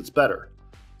northeast that's better.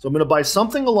 So I'm going to buy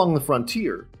something along the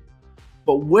frontier.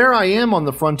 But where I am on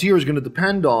the frontier is going to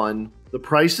depend on the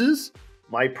prices,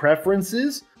 my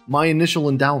preferences, my initial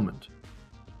endowment.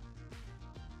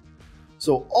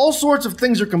 So all sorts of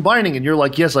things are combining and you're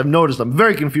like, yes, I've noticed. I'm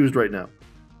very confused right now.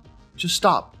 Just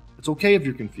stop. It's okay if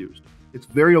you're confused. It's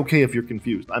very okay if you're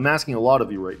confused. I'm asking a lot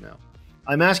of you right now.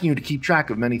 I'm asking you to keep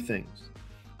track of many things.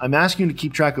 I'm asking you to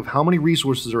keep track of how many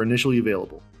resources are initially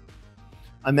available.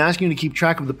 I'm asking you to keep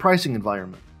track of the pricing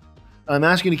environment. I'm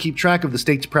asking you to keep track of the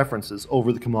state's preferences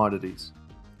over the commodities.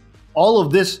 All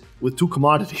of this with 2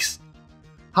 commodities.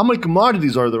 How many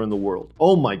commodities are there in the world?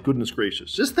 Oh my goodness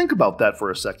gracious. Just think about that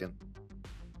for a second.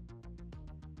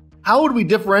 How would we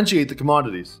differentiate the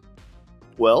commodities?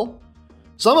 Well,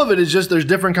 some of it is just there's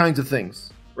different kinds of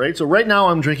things, right? So right now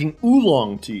I'm drinking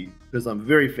oolong tea because I'm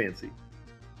very fancy.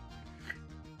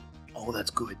 Oh,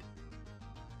 that's good.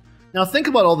 Now think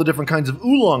about all the different kinds of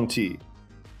oolong tea.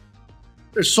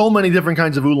 There's so many different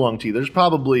kinds of oolong tea. There's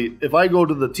probably, if I go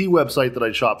to the tea website that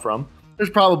I shop from,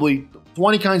 there's probably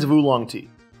 20 kinds of oolong tea.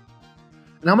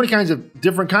 And how many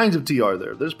different kinds of tea are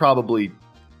there? There's probably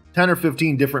 10 or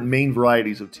 15 different main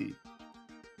varieties of tea.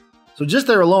 So just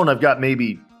there alone, I've got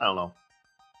maybe,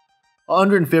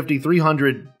 150,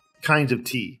 300 kinds of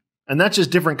tea. And that's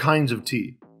just different kinds of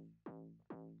tea.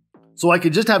 So I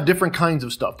could just have different kinds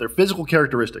of stuff. Their physical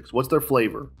characteristics. What's their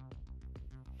flavor?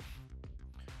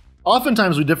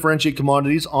 Oftentimes we differentiate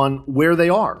commodities on where they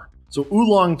are. So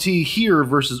oolong tea here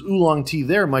versus oolong tea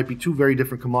there might be 2 very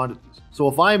different commodities. So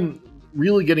if I'm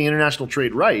really getting international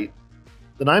trade right,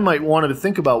 then I might want to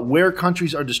think about where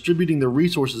countries are distributing their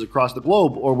resources across the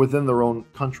globe or within their own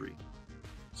country.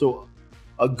 So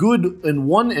a good in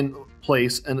one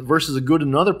place and versus a good in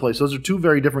another place, those are 2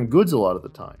 very different goods a lot of the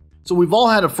time. So we've all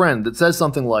had a friend that says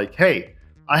something like, hey,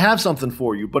 I have something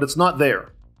for you, but it's not there.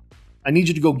 I need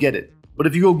you to go get it. But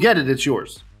if you go get it, it's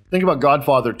yours. Think about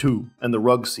Godfather 2 and the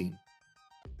rug scene,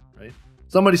 right?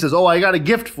 Somebody says, oh, I got a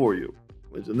gift for you,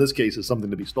 which in this case is something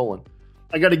to be stolen.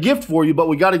 I got a gift for you, but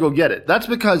we got to go get it. That's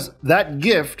because that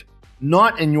gift,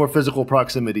 not in your physical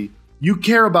proximity, you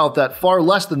care about that far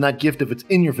less than that gift if it's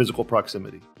in your physical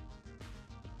proximity.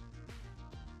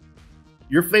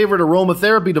 Your favorite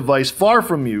aromatherapy device far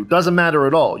from you doesn't matter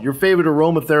at all. Your favorite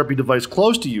aromatherapy device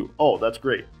close to you, oh, that's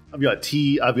great. I've got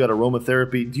tea, I've got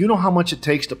aromatherapy. Do you know how much it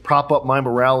takes to prop up my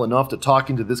morale enough to talk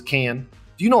into this can?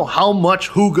 Do you know how much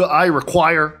hygge I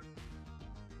require?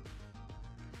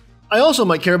 I also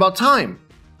might care about time.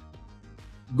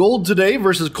 Gold today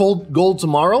versus gold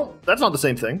tomorrow, that's not the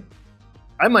same thing.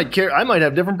 I might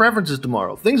have different preferences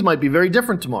tomorrow. Things might be very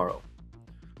different tomorrow.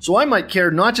 So I might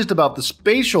care not just about the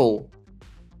spatial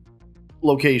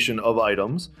location of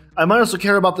items, I might also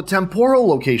care about the temporal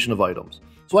location of items.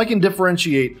 So I can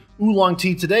differentiate oolong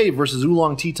tea today versus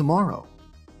oolong tea tomorrow.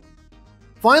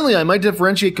 Finally, I might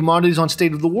differentiate commodities on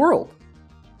state of the world.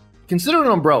 Consider an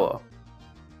umbrella.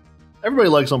 Everybody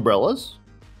likes umbrellas.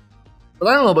 But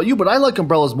I don't know about you, but I like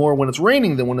umbrellas more when it's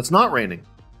raining than when it's not raining.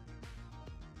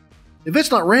 If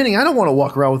it's not raining, I don't want to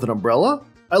walk around with an umbrella.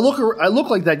 I look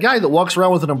like that guy that walks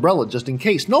around with an umbrella just in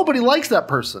case. Nobody likes that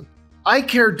person. I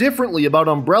care differently about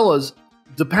umbrellas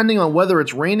depending on whether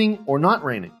it's raining or not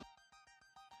raining.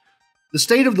 The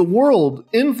state of the world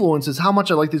influences how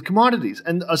much I like these commodities.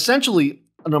 And essentially,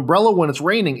 an umbrella when it's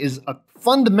raining is a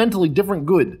fundamentally different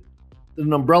good than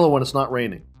an umbrella when it's not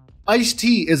raining. Iced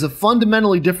tea is a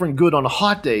fundamentally different good on a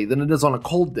hot day than it is on a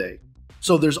cold day.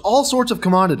 So there's all sorts of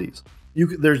commodities.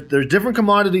 There's different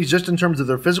commodities just in terms of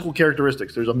their physical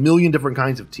characteristics. There's a million different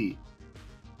kinds of tea.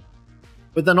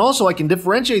 But then also I can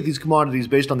differentiate these commodities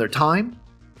based on their time,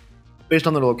 based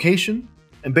on their location,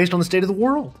 and based on the state of the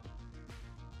world.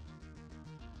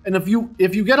 And if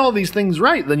you get all these things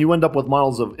right, then you end up with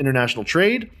models of international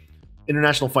trade,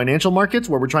 international financial markets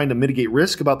where we're trying to mitigate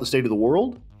risk about the state of the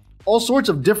world. All sorts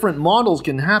of different models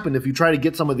can happen if you try to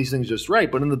get some of these things just right.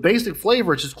 But in the basic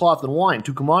flavor, it's just cloth and wine,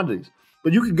 two commodities.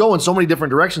 But you could go in so many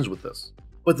different directions with this.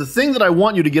 But the thing that I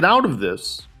want you to get out of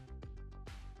this,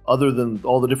 other than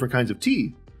all the different kinds of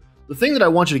tea, the thing that I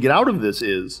want you to get out of this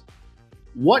is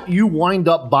what you wind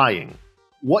up buying,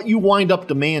 what you wind up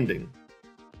demanding,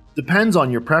 depends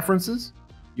on your preferences,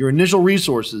 your initial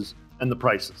resources, and the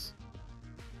prices.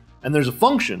 And there's a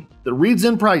function that reads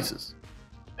in prices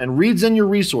and reads in your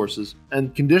resources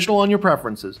and conditional on your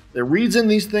preferences. That reads in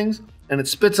these things and it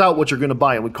spits out what you're going to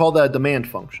buy. And we call that a demand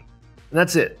function. And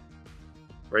that's it.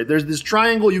 Right? There's this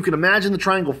triangle. You can imagine the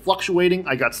triangle fluctuating.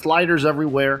 I got sliders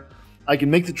everywhere. I can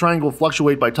make the triangle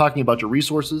fluctuate by talking about your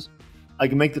resources. I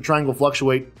can make the triangle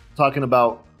fluctuate talking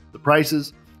about the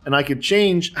prices. And I could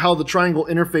change how the triangle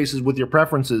interfaces with your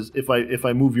preferences if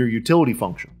I move your utility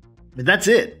function. And that's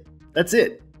it. That's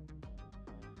it.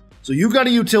 So you've got a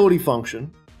utility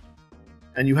function,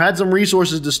 and you had some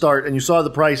resources to start, and you saw the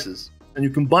prices, and you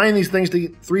combine these things,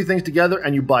 three things together,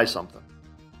 and you buy something.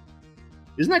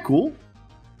 Isn't that cool?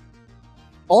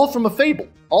 All from a fable,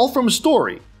 all from a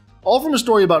story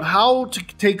about how to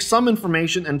take some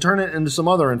information and turn it into some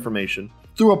other information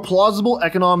through a plausible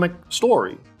economic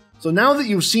story. So now that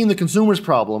you've seen the consumer's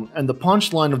problem and the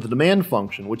punchline of the demand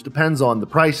function, which depends on the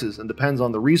prices and depends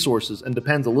on the resources and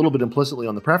depends a little bit implicitly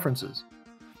on the preferences,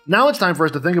 now it's time for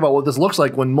us to think about what this looks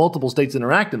like when multiple states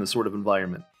interact in this sort of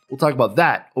environment. We'll talk about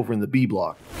that over in the B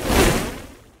block.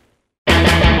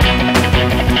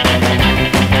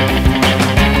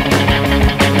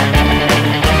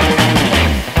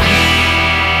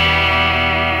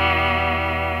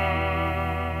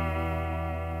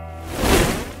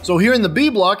 So here in the B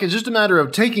block, it's just a matter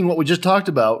of taking what we just talked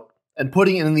about and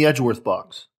putting it in the Edgeworth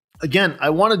box. Again, I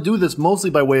want to do this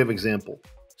mostly by way of example.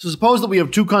 So suppose that we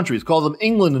have two countries, call them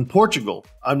England and Portugal.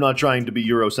 I'm not trying to be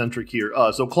Eurocentric here.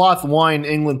 So cloth, wine,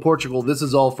 England, Portugal, this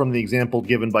is all from the example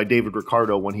given by David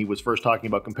Ricardo when he was first talking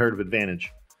about comparative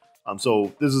advantage.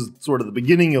 So this is sort of the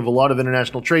beginning of a lot of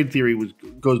international trade theory, which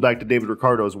goes back to David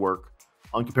Ricardo's work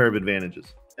on comparative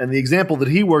advantages. And the example that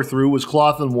he worked through was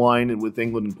cloth and wine with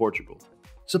England and Portugal.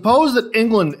 Suppose that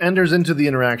England enters into the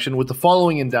interaction with the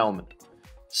following endowment: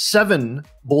 7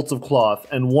 bolts of cloth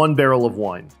and 1 barrel of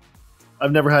wine.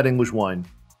 I've never had English wine,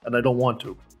 and I don't want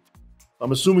to.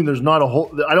 I'm assuming there's not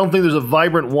I don't think there's a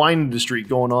vibrant wine industry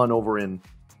going on over in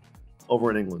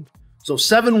England. So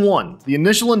 7-1, the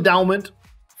initial endowment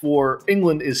for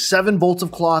England is 7 bolts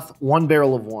of cloth, 1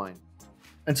 barrel of wine.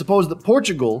 And suppose that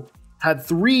Portugal had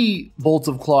 3 bolts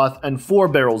of cloth and 4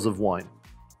 barrels of wine.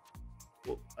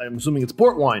 Well, I'm assuming it's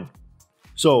port wine.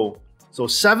 So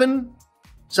 7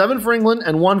 for England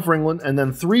and 1 for England, and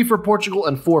then 3 for Portugal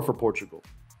and 4 for Portugal.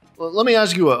 Well, let me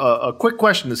ask you a quick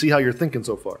question to see how you're thinking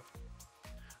so far.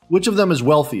 Which of them is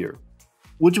wealthier?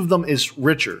 Which of them is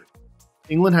richer?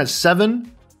 England has 7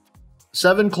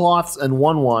 cloths and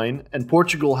 1 wine, and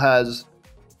Portugal has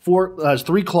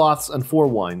 3 cloths and 4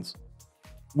 wines.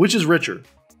 Which is richer?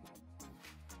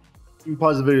 You can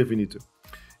pause the video if you need to.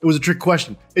 It was a trick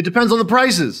question. It depends on the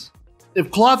prices. If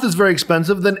cloth is very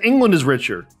expensive, then England is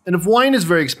richer. And if wine is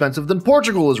very expensive, then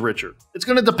Portugal is richer. It's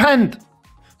going to depend.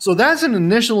 So that's an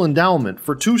initial endowment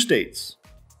for 2 states.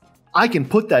 I can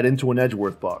put that into an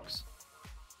Edgeworth box.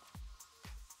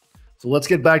 So let's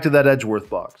get back to that Edgeworth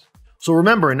box. So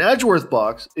remember, an Edgeworth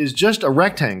box is just a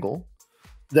rectangle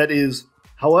that is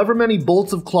however many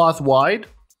bolts of cloth wide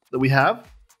that we have,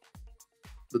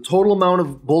 the total amount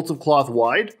of bolts of cloth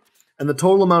wide, and the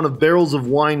total amount of barrels of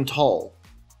wine tall.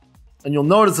 And you'll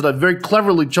notice that I've very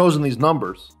cleverly chosen these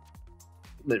numbers.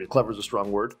 Maybe clever is a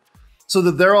strong word. So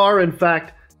that there are, in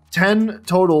fact, 10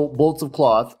 total bolts of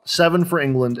cloth, 7 for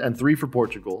England and 3 for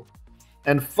Portugal,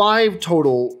 and 5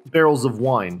 total barrels of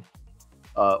wine,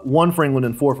 1 for England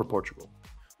and 4 for Portugal.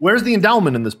 Where's the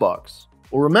endowment in this box?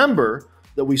 Well, remember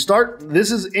that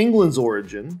this is England's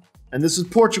origin, and this is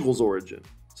Portugal's origin.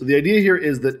 So the idea here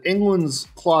is that England's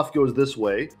cloth goes this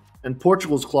way, and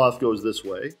Portugal's cloth goes this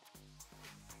way,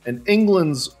 and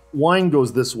England's wine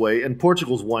goes this way, and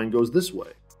Portugal's wine goes this way.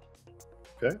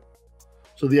 Okay?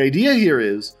 So the idea here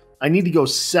is I need to go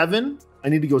 7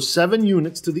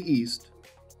 units to the east,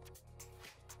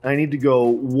 and I need to go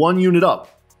 1 unit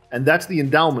up, and that's the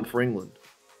endowment for England.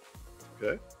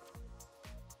 Okay?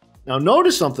 Now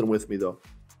notice something with me though.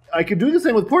 I could do the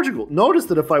same with Portugal. Notice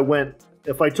that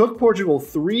if I took Portugal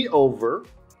 3 over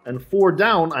and 4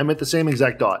 down, I'm at the same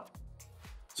exact dot.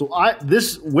 So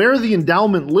where the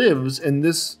endowment lives in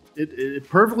this, it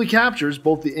perfectly captures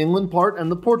both the England part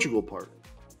and the Portugal part.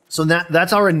 So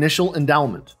that's our initial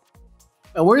endowment,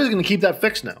 and we're just going to keep that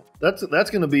fixed now. That's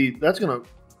going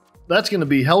to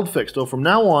be held fixed. So from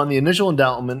now on, the initial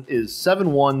endowment is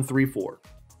 7134,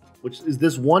 which is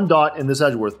this 1 dot in this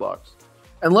Edgeworth box.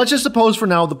 And let's just suppose for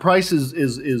now the price is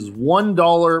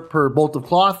 $1 per bolt of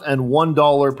cloth and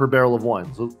 $1 per barrel of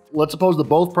wine. So let's suppose that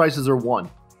both prices are 1.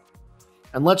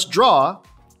 And let's draw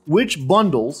which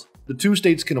bundles the two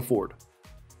states can afford.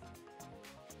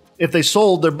 If they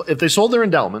sold their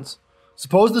endowments,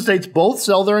 suppose the states both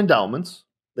sell their endowments,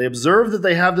 they observe that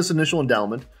they have this initial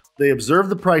endowment, they observe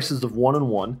the prices of 1 and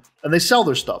 1, and they sell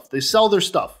their stuff. They sell their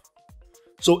stuff.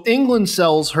 So England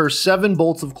sells her 7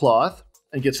 bolts of cloth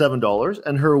and gets $7,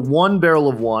 and her 1 barrel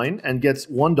of wine and gets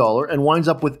 $1 and winds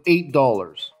up with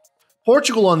 $8.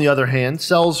 Portugal, on the other hand,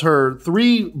 sells her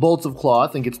 3 bolts of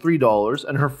cloth and gets $3,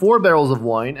 and her 4 barrels of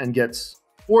wine and gets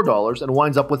 $4 and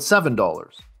winds up with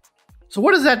 $7. So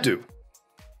what does that do?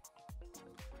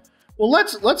 Well,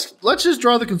 let's just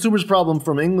draw the consumer's problem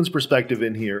from England's perspective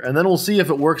in here, and then we'll see if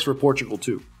it works for Portugal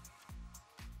too.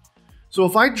 So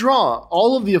if I draw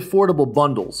all of the affordable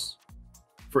bundles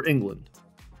for England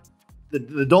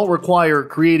that don't require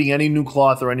creating any new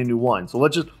cloth or any new wine. So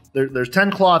there's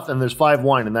 10 cloth and there's 5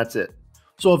 wine, and that's it.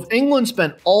 So if England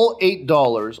spent all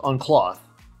 $8 on cloth,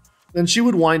 then she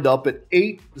would wind up at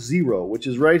 80, which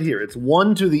is right here. It's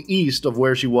 1 to the east of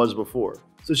where she was before.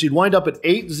 So she'd wind up at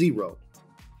 80.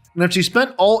 And if she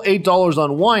spent all $8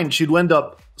 on wine, she'd wind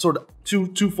up sort of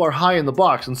too far high in the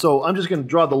box. And so I'm just going to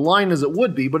draw the line as it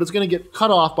would be, but it's going to get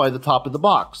cut off by the top of the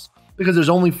box because there's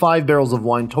only 5 barrels of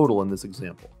wine total in this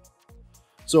example.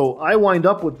 So I wind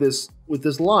up with this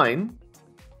line.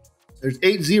 There's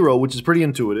 80, which is pretty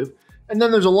intuitive. And then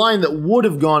there's a line that would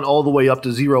have gone all the way up to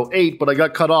 0.8, but I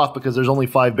got cut off because there's only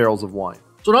 5 barrels of wine.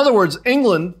 So in other words,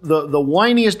 England, the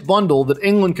winiest bundle that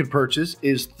England could purchase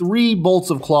is 3 bolts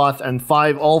of cloth and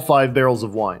all 5 barrels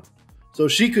of wine. So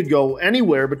she could go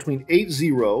anywhere between 80,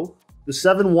 the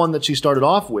 7.1 that she started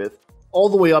off with, all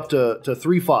the way up to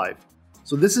 3.5.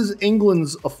 So this is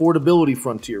England's affordability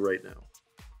frontier right now.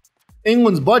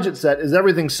 England's budget set is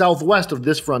everything southwest of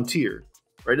this frontier,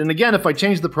 right? And again, if I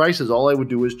change the prices, all I would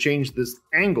do is change this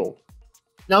angle.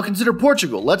 Now consider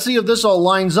Portugal. Let's see if this all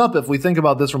lines up if we think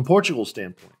about this from Portugal's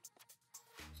standpoint.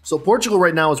 So Portugal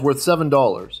right now is worth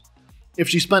 $7. If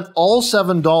she spent all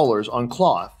 $7 on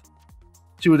cloth,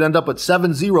 she would end up at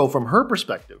 7.0 from her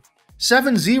perspective.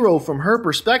 7.0 from her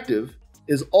perspective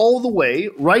is all the way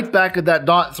right back at that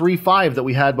 .35 that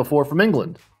we had before from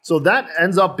England. So that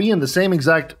ends up being the same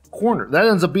exact corner. That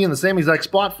ends up being the same exact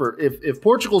spot for if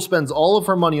Portugal spends all of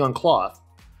her money on cloth,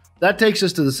 that takes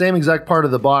us to the same exact part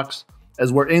of the box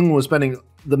as where England was spending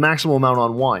the maximum amount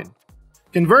on wine.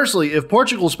 Conversely, if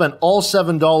Portugal spent all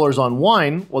 $7 on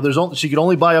wine, well, she could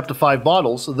only buy up to 5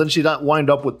 bottles, so then she'd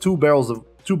wind up with 2 bolts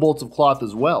of cloth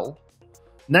as well.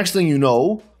 Next thing you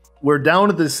know, we're down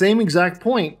at the same exact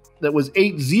point that was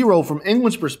 8.0 from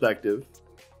England's perspective,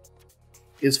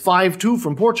 is 5.2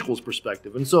 from Portugal's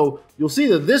perspective. And so you'll see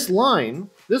that this line,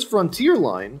 this frontier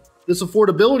line, this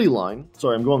affordability line,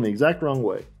 sorry, I'm going the exact wrong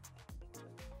way.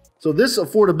 So this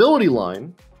affordability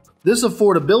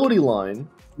line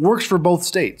works for both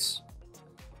states.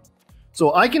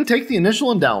 So I can take the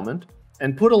initial endowment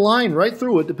and put a line right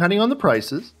through it depending on the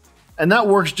prices, and that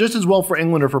works just as well for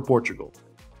England or for Portugal.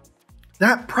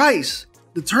 That price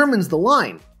determines the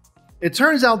line. It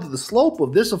turns out that the slope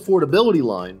of this affordability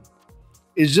line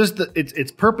is just that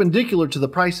it's perpendicular to the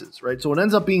prices, right? So it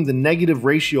ends up being the negative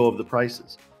ratio of the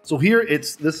prices. So here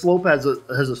this line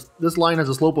has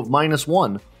a slope of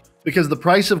 -1 because the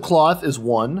price of cloth is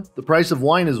 1, the price of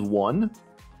wine is 1.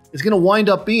 It's going to wind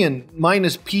up being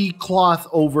minus P cloth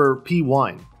over P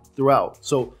wine throughout.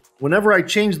 So whenever I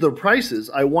change the prices,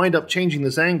 I wind up changing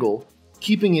this angle,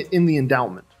 keeping it in the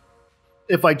endowment.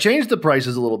 If I change the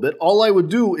prices a little bit, all I would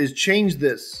do is change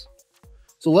this.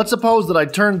 So let's suppose that I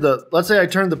turned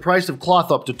the price of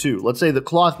cloth up to 2. Let's say that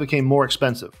cloth became more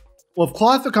expensive. Well, if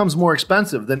cloth becomes more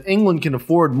expensive, then England can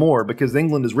afford more because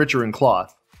England is richer in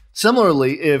cloth.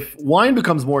 Similarly, if wine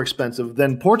becomes more expensive,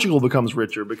 then Portugal becomes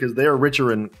richer because they are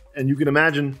richer, and you can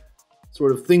imagine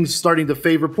sort of things starting to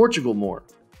favor Portugal more.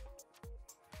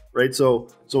 Right? So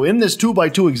in this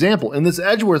 2x2 example, in this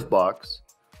Edgeworth box,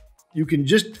 you can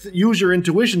just use your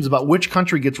intuitions about which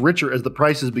country gets richer as the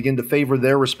prices begin to favor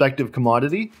their respective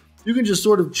commodity. You can just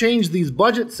sort of change these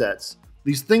budget sets,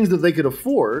 these things that they could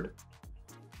afford,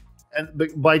 and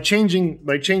by changing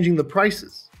the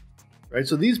prices. Right?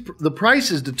 So the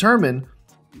prices determine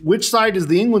which side is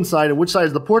the England side and which side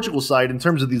is the Portugal side in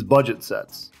terms of these budget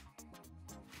sets.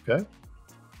 Okay?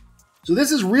 So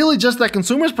this is really just that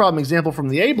consumers problem example from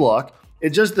the A block.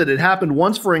 It's just that it happened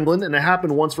once for England and it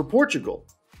happened once for Portugal.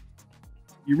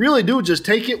 You really do just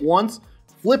take it once,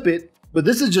 flip it, but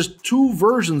this is just two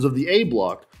versions of the A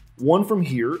block, one from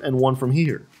here and one from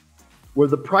here, where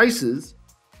the prices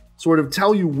sort of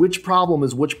tell you which problem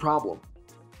is which problem.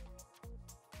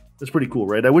 That's pretty cool,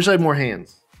 right? I wish I had more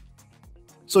hands.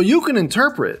 So you can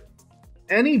interpret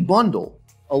any bundle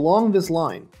along this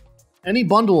line. Any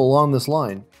bundle along this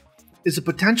line is a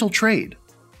potential trade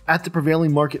at the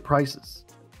prevailing market prices.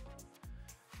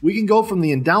 We can go from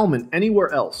the endowment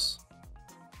anywhere else.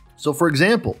 So for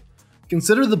example,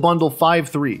 consider the bundle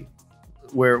 5-3,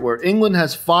 where England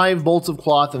has 5 bolts of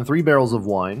cloth and 3 barrels of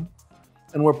wine,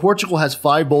 and where Portugal has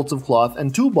 5 bolts of cloth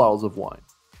and 2 bottles of wine.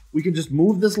 We can just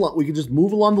move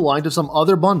along the line to some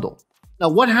other bundle. Now,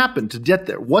 what happened to get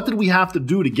there? What did we have to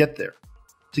do to get there?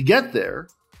 To get there,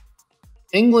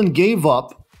 England gave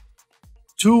up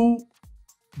 2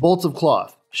 bolts of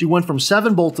cloth. She went from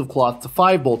 7 bolts of cloth to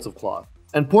 5 bolts of cloth.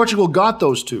 And Portugal got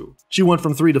those 2. She went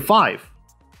from 3 to 5.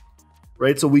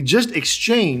 Right? So we just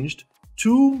exchanged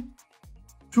two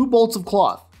bolts of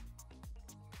cloth.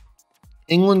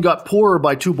 England got poorer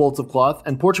by 2 bolts of cloth,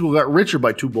 and Portugal got richer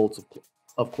by 2 bolts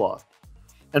of cloth.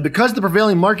 And because the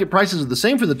prevailing market prices are the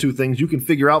same for the two things, you can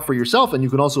figure out for yourself, and you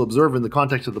can also observe in the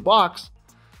context of the box,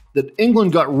 that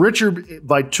England got richer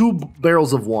by 2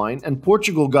 barrels of wine, and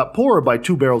Portugal got poorer by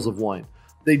 2 barrels of wine.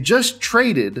 They just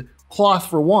traded cloth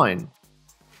for wine,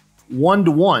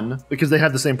 1-to-1, because they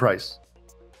had the same price.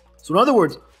 So in other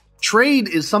words, trade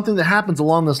is something that happens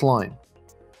along this line.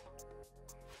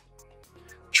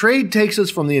 Trade takes us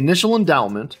from the initial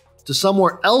endowment to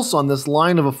somewhere else on this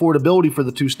line of affordability for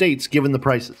the two states, given the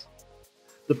prices.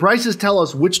 The prices tell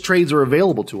us which trades are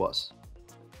available to us.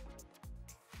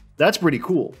 That's pretty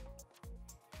cool.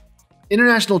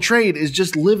 International trade is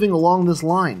just living along this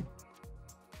line.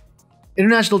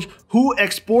 Who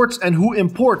exports and who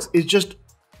imports is just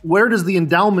where does the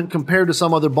endowment compare to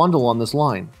some other bundle on this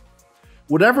line.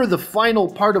 Whatever the final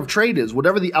part of trade is,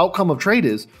 whatever the outcome of trade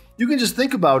is, you can just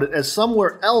think about it as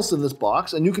somewhere else in this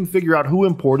box, and you can figure out who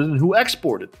imported and who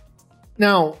exported.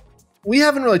 Now, we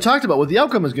haven't really talked about what the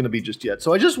outcome is going to be just yet,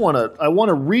 so I want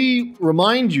to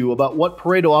remind you about what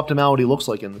Pareto optimality looks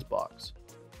like in this box.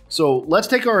 So let's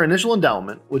take our initial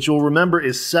endowment, which you'll remember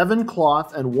is 7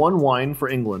 cloth and 1 wine for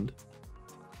England,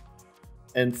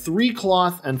 and 3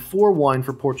 cloth and 4 wine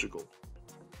for Portugal.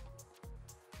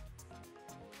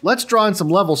 Let's draw in some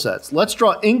level sets. Let's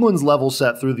draw England's level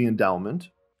set through the endowment,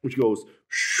 which goes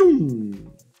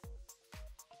shoom.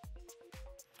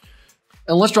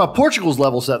 And let's draw Portugal's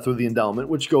level set through the endowment,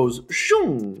 which goes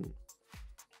shoom.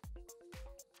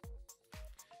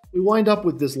 We wind up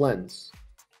with this lens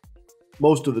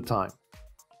most of the time.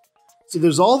 So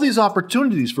there's all these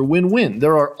opportunities for win-win.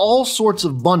 There are all sorts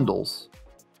of bundles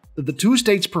that the two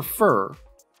states prefer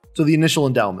to the initial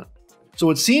endowment. So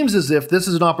it seems as if this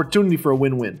is an opportunity for a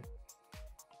win-win.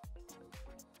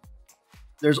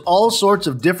 There's all sorts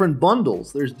of different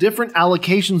bundles. There's different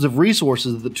allocations of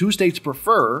resources that the two states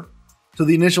prefer to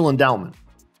the initial endowment.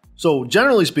 So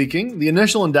generally speaking, the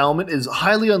initial endowment is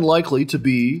highly unlikely to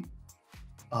be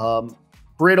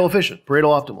Pareto efficient, Pareto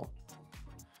optimal.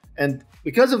 And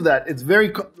because of that,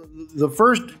 the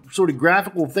first sort of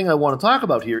graphical thing I want to talk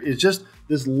about here is just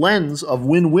this lens of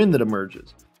win-win that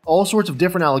emerges. All sorts of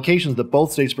different allocations that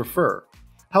both states prefer.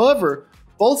 However,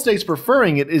 both states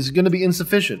preferring it is going to be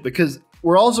insufficient because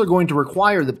we're also going to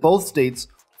require that both states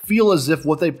feel as if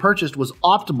what they purchased was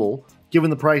optimal given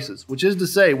the prices, which is to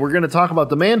say, we're going to talk about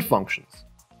demand functions.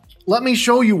 Let me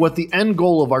show you what the end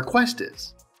goal of our quest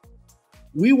is.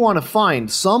 We want to find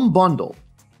some bundle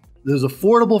that is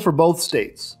affordable for both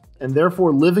states and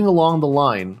therefore living along the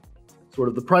line, sort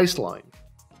of the price line.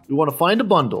 We want to find a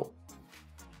bundle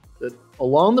that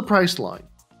along the price line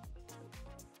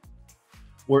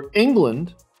where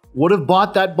England would have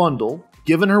bought that bundle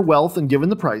given her wealth and given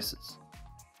the prices,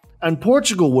 and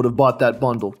Portugal would have bought that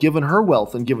bundle given her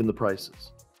wealth and given the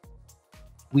prices.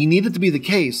 We need it to be the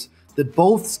case that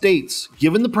both states,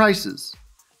 given the prices,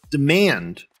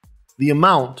 demand the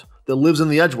amount that lives in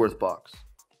the Edgeworth box.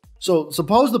 So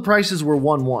suppose the prices were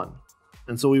 1-1,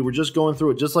 and so we were just going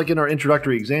through it just like in our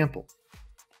introductory example.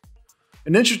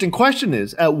 An interesting question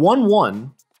is, at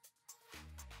 1-1,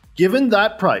 given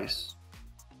that price,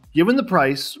 given the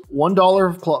price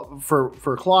 $1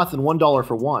 for cloth and $1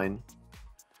 for wine,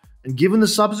 and given the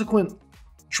subsequent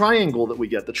triangle that we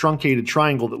get, the truncated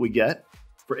triangle that we get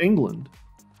for England,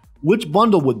 which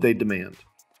bundle would they demand?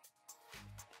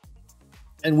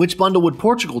 And which bundle would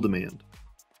Portugal demand?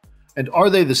 And are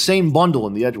they the same bundle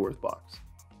in the Edgeworth box?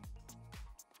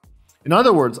 In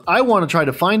other words, I want to try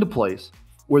to find a place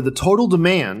where the total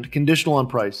demand, conditional on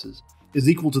prices, is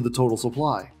equal to the total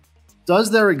supply.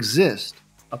 Does there exist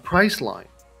a price line?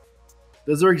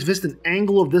 Does there exist an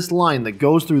angle of this line that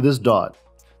goes through this dot?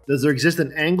 Does there exist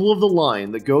an angle of the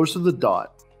line that goes through the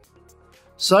dot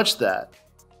such that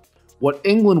what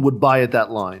England would buy at that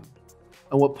line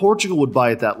and what Portugal would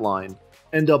buy at that line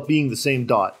end up being the same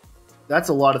dot? That's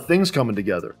a lot of things coming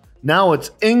together. Now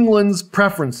it's England's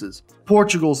preferences,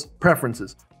 Portugal's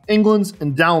preferences, England's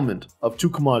endowment of two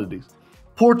commodities,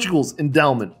 Portugal's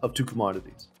endowment of two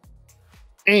commodities,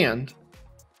 and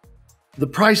the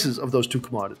prices of those two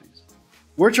commodities.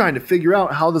 We're trying to figure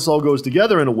out how this all goes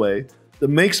together in a way that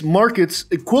makes markets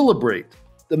equilibrate,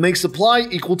 that makes supply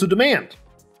equal to demand.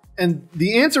 And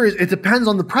the answer is it depends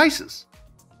on the prices,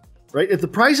 right? If the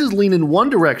prices lean in one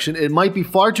direction, it might be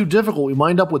far too difficult. We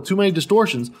wind up with too many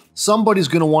distortions. Somebody's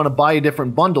going to want to buy a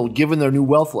different bundle given their new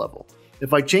wealth level.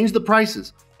 If I change the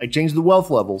prices, I change the wealth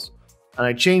levels, and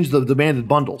I change the demanded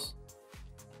bundles.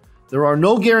 There are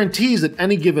no guarantees at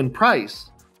any given price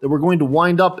that we're going to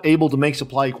wind up able to make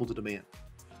supply equal to demand.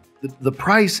 The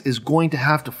price is going to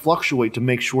have to fluctuate to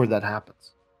make sure that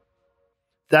happens.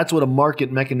 That's what a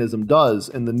market mechanism does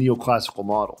in the neoclassical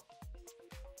model.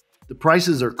 The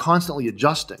prices are constantly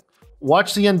adjusting.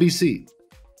 Watch CNBC.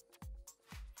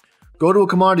 Go to a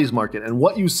commodities market, and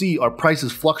what you see are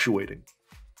prices fluctuating.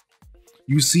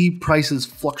 You see prices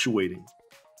fluctuating.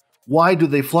 Why do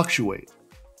they fluctuate?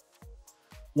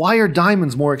 Why are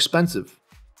diamonds more expensive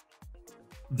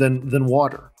than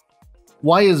water?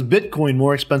 Why is Bitcoin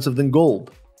more expensive than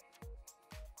gold?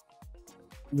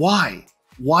 Why?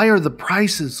 Why are the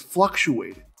prices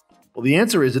fluctuating? Well, the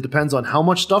answer is it depends on how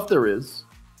much stuff there is,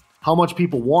 how much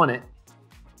people want it,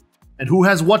 and who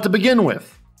has what to begin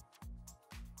with.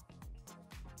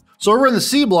 So over in the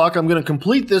C block, I'm going to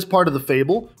complete this part of the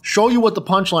fable, show you what the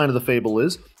punchline of the fable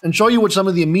is, and show you what some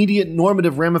of the immediate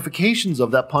normative ramifications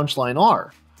of that punchline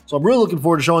are. So I'm really looking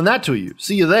forward to showing that to you.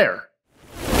 See you there.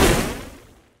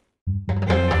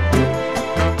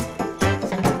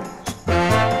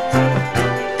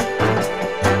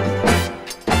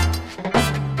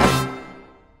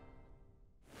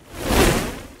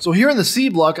 So here in the C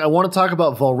block, I want to talk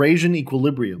about Walrasian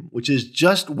equilibrium, which is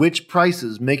just which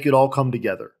prices make it all come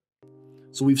together.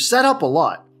 So we've set up a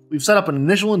lot. We've set up an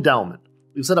initial endowment.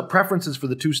 We've set up preferences for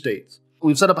the two states.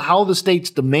 We've set up how the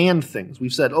states demand things.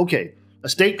 We've said, okay, a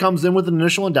state comes in with an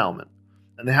initial endowment,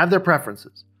 and they have their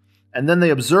preferences. And then they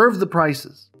observe the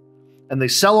prices, and they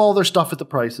sell all their stuff at the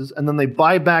prices, and then they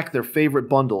buy back their favorite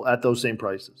bundle at those same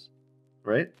prices,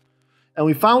 right? And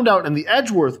we found out in the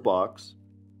Edgeworth box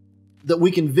that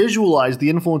we can visualize the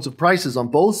influence of prices on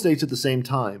both states at the same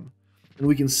time. And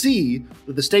we can see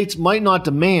that the states might not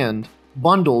demand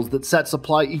bundles that set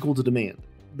supply equal to demand.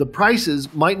 The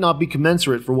prices might not be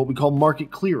commensurate for what we call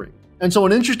market clearing. And so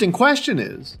an interesting question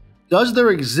is, does there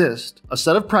exist a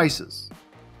set of prices?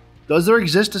 Does there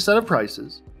exist a set of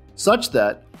prices such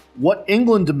that what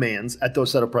England demands at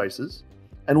those set of prices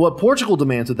and what Portugal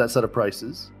demands at that set of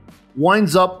prices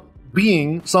winds up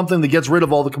being something that gets rid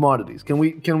of all the commodities? Can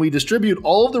we distribute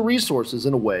all of the resources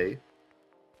in a way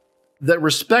that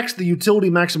respects the utility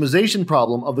maximization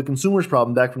problem of the consumer's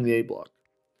problem back from the A block?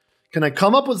 Can I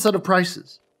come up with a set of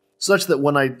prices such that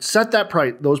when I set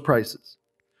those prices,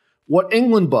 what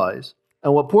England buys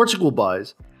and what Portugal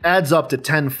buys adds up to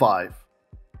 10.5?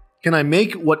 Can I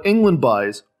make what England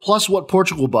buys plus what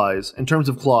Portugal buys in terms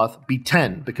of cloth be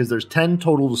 10, because there's 10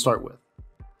 total to start with?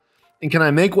 And can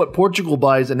I make what Portugal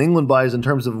buys and England buys in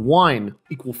terms of wine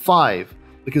equal 5,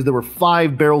 because there were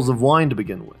 5 barrels of wine to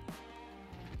begin with?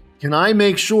 Can I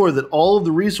make sure that all of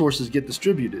the resources get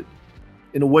distributed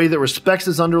in a way that respects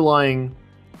this underlying,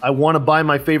 I want to buy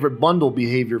my favorite bundle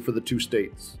behavior for the two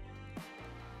states?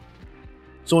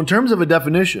 So in terms of a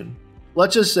definition,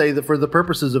 let's just say that for the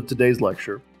purposes of today's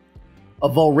lecture, a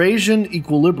Walrasian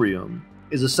equilibrium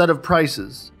is a set of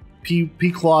prices, P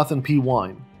cloth and P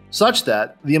wine, such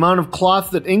that the amount of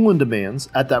cloth that England demands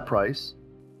at that price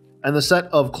and the set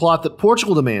of cloth that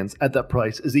Portugal demands at that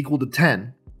price is equal to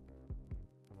 10.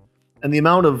 and the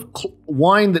amount of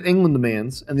wine that England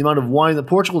demands and the amount of wine that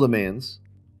Portugal demands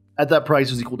at that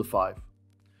price is equal to 5.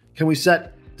 Can we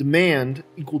set demand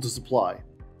equal to supply?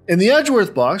 In the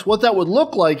Edgeworth box, what that would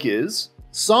look like is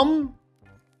some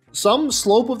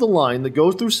slope of the line that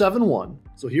goes through 7,1.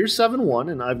 So here's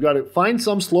 7,1, and I've got to find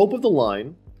some slope of the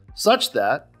line such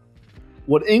that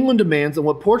what England demands and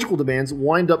what Portugal demands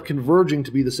wind up converging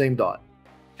to be the same dot.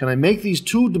 Can I make these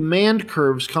two demand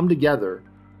curves come together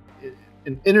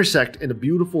and intersect in a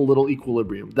beautiful little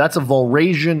equilibrium? That's a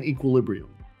Walrasian equilibrium,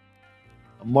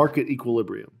 a market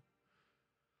equilibrium.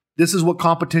 This is what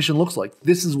competition looks like.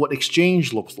 This is what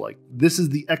exchange looks like. This is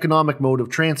the economic mode of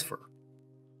transfer.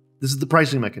 This is the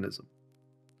pricing mechanism.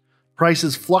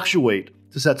 Prices fluctuate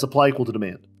to set supply equal to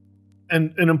demand.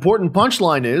 And an important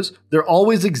punchline is there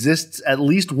always exists at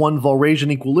least one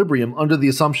Walrasian equilibrium under the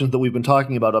assumptions that we've been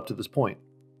talking about up to this point.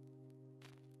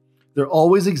 There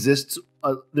always exists,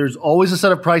 there's always a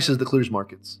set of prices that clears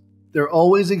markets. There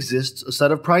always exists a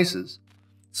set of prices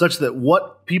such that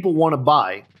what people want to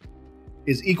buy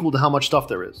is equal to how much stuff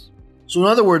there is. So in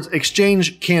other words,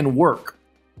 exchange can work.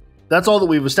 That's all that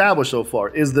we've established so far,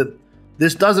 is that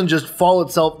this doesn't just fall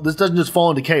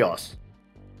into chaos.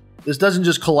 This doesn't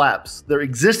just collapse. There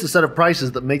exists a set of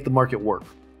prices that make the market work.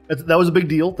 That was a big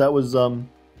deal. That was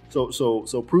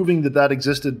so proving that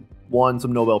existed won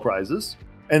some Nobel Prizes.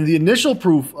 And the initial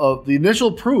proof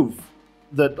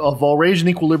that a Walrasian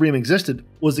equilibrium existed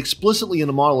was explicitly in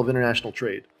the model of international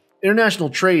trade. International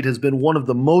trade has been one of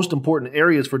the most important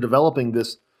areas for developing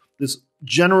this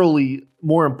generally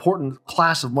more important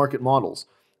class of market models.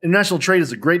 International trade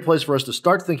is a great place for us to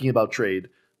start thinking about trade,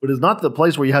 but it's not the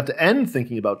place where you have to end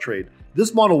thinking about trade.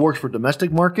 This model works for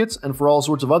domestic markets and for all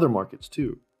sorts of other markets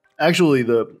too. Actually,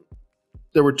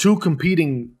 there were two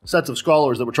competing sets of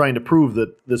scholars that were trying to prove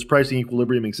that this pricing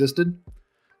equilibrium existed.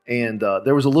 And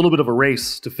there was a little bit of a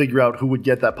race to figure out who would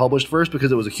get that published first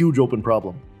because it was a huge open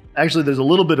problem. Actually, there's a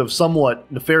little bit of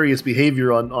somewhat nefarious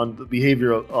behavior on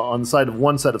the side of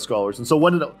one set of scholars. And so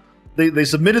they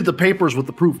submitted the papers with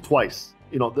the proof twice,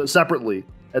 separately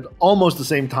at almost the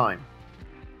same time.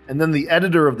 And then the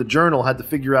editor of the journal had to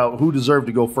figure out who deserved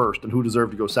to go first and who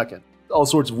deserved to go second. All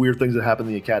sorts of weird things that happen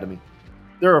in the academy.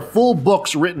 There are full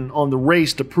books written on the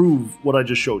race to prove what I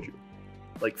just showed you.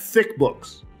 Like thick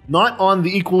books. Not on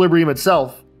the equilibrium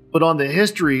itself, but on the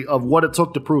history of what it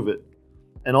took to prove it.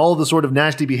 And all the sort of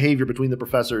nasty behavior between the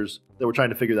professors that were trying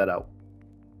to figure that out.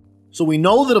 So we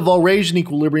know that a Walrasian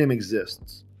equilibrium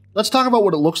exists. Let's talk about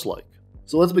what it looks like.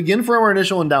 So let's begin from our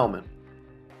initial endowment.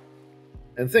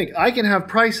 And think, I can have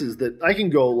prices that I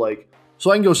can go I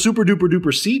can go super duper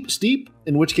duper steep,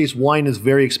 in which case wine is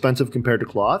very expensive compared to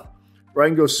cloth. Or I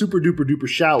can go super duper duper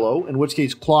shallow, in which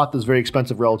case cloth is very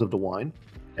expensive relative to wine.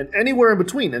 And anywhere in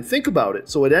between. And think about it.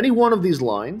 So at any one of these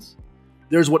lines,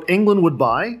 there's what England would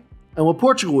buy and what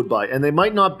Portugal would buy, and they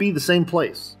might not be the same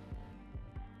place.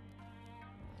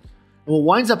 And what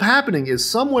winds up happening is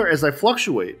somewhere as I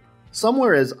fluctuate,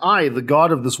 somewhere as I, the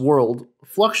god of this world,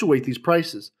 fluctuate these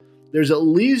prices, there's at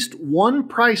least one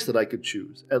price that I could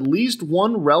choose, at least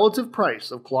one relative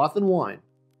price of cloth and wine.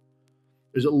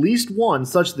 There's at least one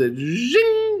such that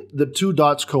zing, the two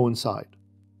dots coincide.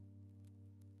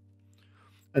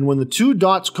 And when the two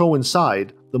dots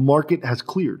coincide, the market has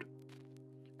cleared.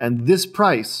 And this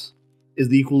price is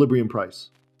the equilibrium price.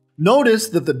 Notice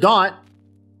that the dot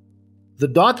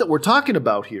that we're talking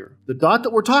about here, the dot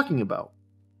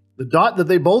that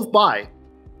they both buy,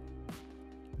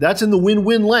 that's in the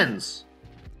win-win lens.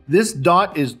 This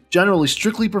dot is generally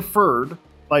strictly preferred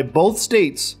by both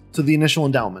states to the initial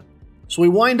endowment. So we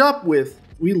wind up with,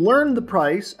 we learn the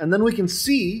price, and then we can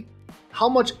see how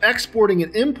much exporting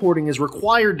and importing is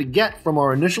required to get from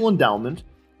our initial endowment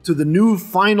to the new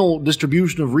final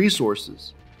distribution of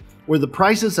resources, where the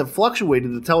prices have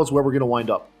fluctuated to tell us where we're going to wind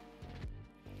up.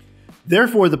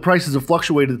 Therefore, the prices have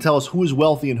fluctuated to tell us who is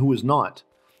wealthy and who is not,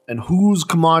 and whose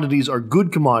commodities are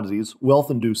good commodities,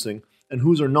 wealth-inducing, and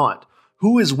whose are not.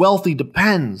 Who is wealthy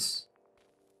depends.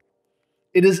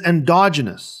 It is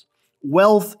endogenous.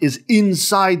 Wealth is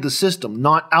inside the system,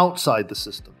 not outside the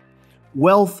system.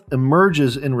 Wealth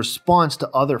emerges in response to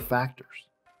other factors.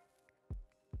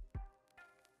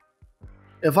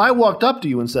 If I walked up to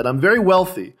you and said, I'm very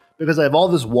wealthy because I have all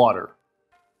this water,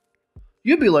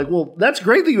 you'd be like, well, that's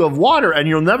great that you have water and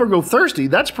you'll never go thirsty.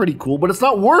 That's pretty cool, but it's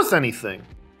not worth anything.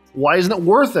 Why isn't it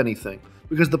worth anything?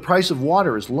 Because the price of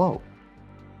water is low.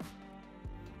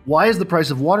 Why is the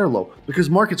price of water low? Because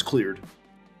market's cleared.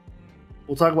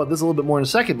 We'll talk about this a little bit more in a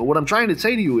second, but what I'm trying to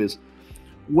say to you is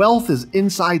wealth is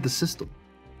inside the system.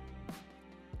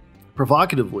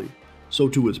 Provocatively, so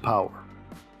too is power.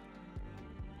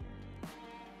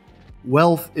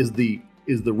 Wealth is the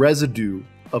residue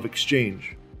of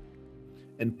exchange,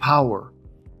 and power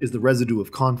is the residue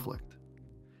of conflict.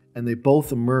 And they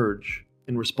both emerge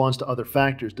in response to other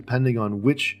factors depending on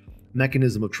which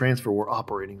mechanism of transfer we're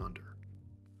operating under.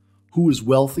 Who is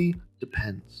wealthy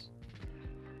depends.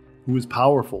 Who is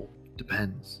powerful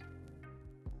depends.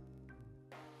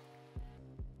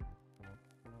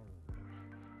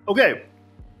 Okay,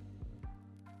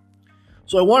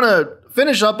 so I want to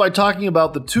finish up by talking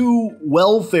about the two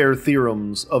welfare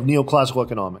theorems of neoclassical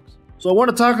economics. So I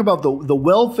want to talk about the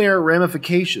welfare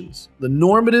ramifications, the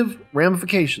normative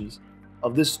ramifications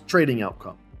of this trading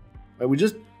outcome. Right? We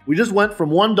just went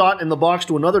from one dot in the box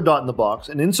to another dot in the box,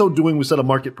 and in so doing we set a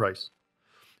market price.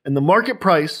 And the market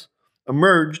price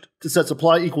emerged to set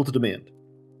supply equal to demand.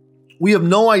 We have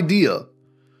no idea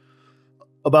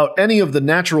about any of the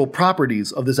natural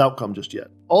properties of this outcome just yet.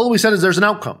 All that we said is there's an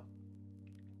outcome.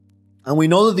 And we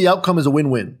know that the outcome is a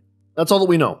win-win. That's all that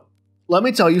we know. Let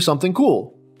me tell you something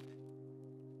cool.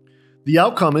 The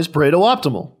outcome is Pareto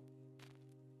optimal.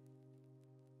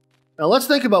 Now let's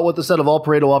think about what the set of all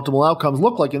Pareto optimal outcomes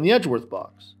look like in the Edgeworth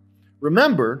box.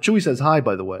 Remember, Chewy says hi,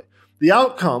 by the way. The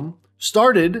outcome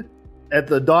started at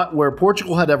the dot where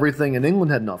Portugal had everything and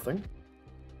England had nothing.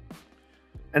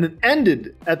 And it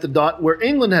ended at the dot where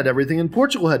England had everything and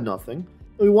Portugal had nothing.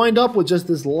 We wind up with just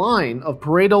this line of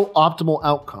Pareto optimal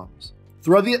outcomes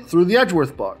through the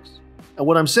Edgeworth box. And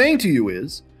what I'm saying to you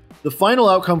is, the final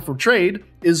outcome from trade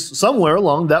is somewhere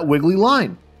along that wiggly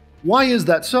line. Why is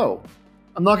that so?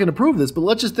 I'm not going to prove this, but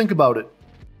let's just think about it.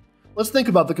 Let's think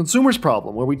about the consumer's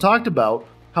problem, where we talked about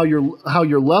how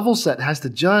your level set has to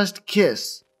just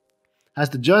kiss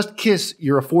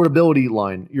your affordability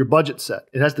line, your budget set.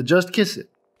 It has to just kiss it.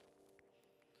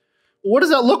 What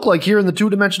does that look like here in the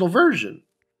two-dimensional version?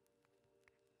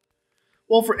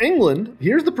 Well, for England,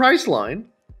 here's the price line.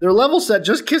 Their level set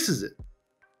just kisses it.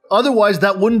 Otherwise,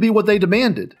 that wouldn't be what they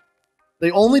demanded. They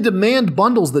only demand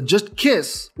bundles that just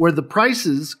kiss, where the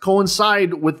prices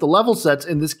coincide with the level sets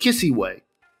in this kissy way.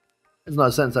 It's not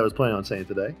a sentence I was planning on saying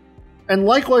today. And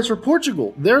likewise for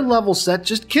Portugal, their level set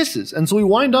just kisses. And so we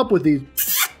wind up with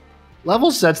these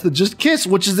level sets that just kiss,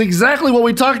 which is exactly what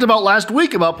we talked about last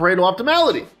week about Pareto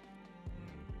optimality.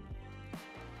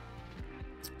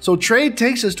 So trade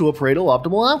takes us to a Pareto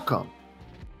optimal outcome.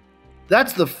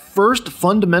 That's the first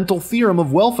fundamental theorem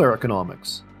of welfare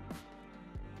economics.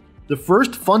 The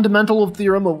first fundamental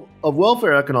theorem of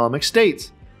welfare economics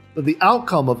states that the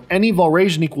outcome of any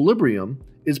Walrasian equilibrium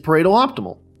is Pareto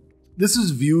optimal. This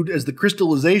is viewed as the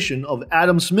crystallization of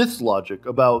Adam Smith's logic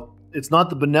about it's not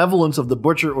the benevolence of the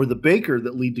butcher or the baker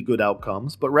that lead to good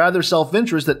outcomes, but rather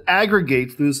self-interest that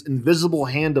aggregates through this invisible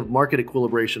hand of market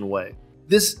equilibration way.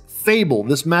 This fable,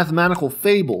 this mathematical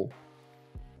fable,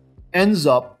 ends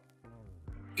up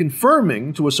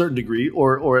confirming to a certain degree,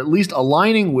 or at least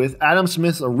aligning with Adam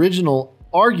Smith's original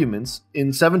arguments in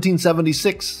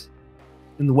 1776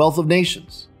 in The Wealth of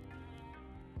Nations.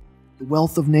 The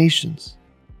wealth of nations.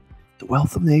 The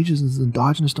wealth of nations is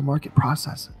endogenous to market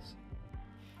processes.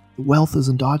 The wealth is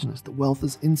endogenous. The wealth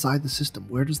is inside the system.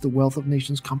 Where does the wealth of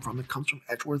nations come from? It comes from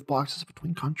Edgeworth boxes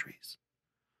between countries.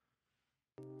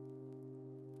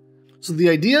 So the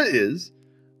idea is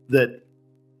that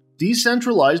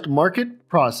decentralized market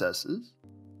processes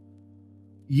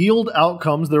yield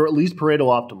outcomes that are at least Pareto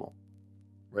optimal,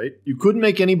 right? You couldn't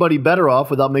make anybody better off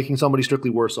without making somebody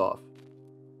strictly worse off.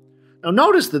 Now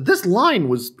notice that this line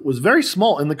was very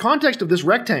small. In the context of this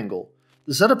rectangle,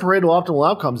 the set of Pareto optimal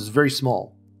outcomes is very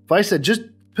small. If I said just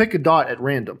pick a dot at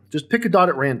random,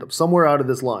 somewhere out of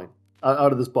this line,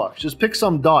 out of this box, just pick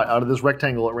some dot out of this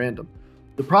rectangle at random,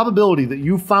 the probability that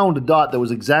you found a dot that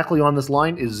was exactly on this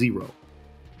line is 0.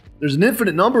 There's an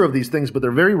infinite number of these things, but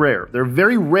they're very rare. They're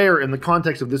very rare in the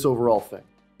context of this overall thing.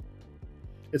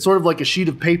 It's sort of like a sheet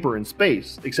of paper in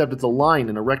space, except it's a line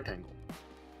in a rectangle.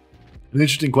 An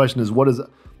interesting question is,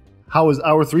 how is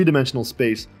our three-dimensional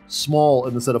space small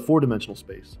in the set of four-dimensional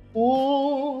space?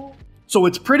 Oh. So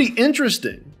it's pretty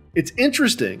interesting. It's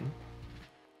interesting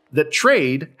that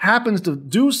trade happens to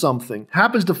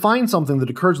find something that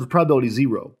occurs with probability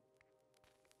 0.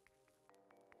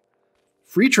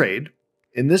 Free trade,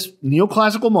 in this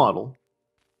neoclassical model,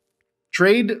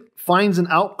 trade finds an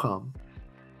outcome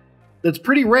that's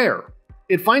pretty rare.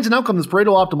 It finds an outcome that's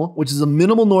Pareto optimal, which is a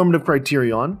minimal normative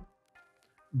criterion,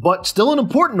 but still an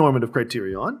important normative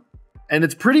criterion, and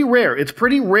it's pretty rare. It's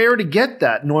pretty rare to get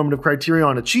that normative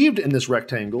criterion achieved in this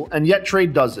rectangle, and yet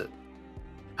trade does it.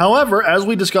 However, as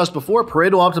we discussed before,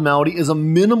 Pareto optimality is a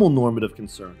minimal normative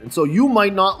concern, and so you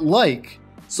might not like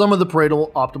some of the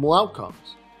Pareto optimal outcomes.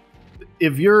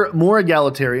 If you're more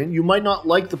egalitarian, you might not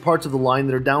like the parts of the line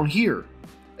that are down here.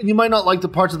 And you might not like the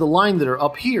parts of the line that are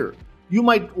up here. You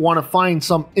might want to find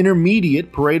some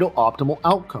intermediate Pareto optimal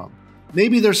outcome.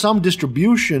 Maybe there's some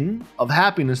distribution of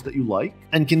happiness that you like,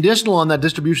 and conditional on that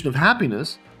distribution of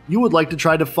happiness, you would like to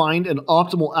try to find an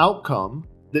optimal outcome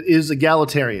that is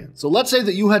egalitarian. So let's say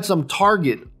that you had some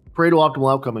target Pareto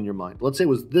optimal outcome in your mind. Let's say it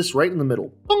was this right in the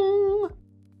middle. Bong!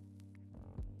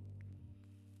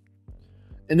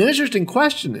 An interesting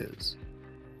question is,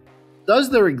 does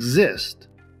there exist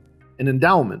an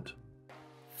endowment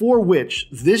for which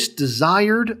this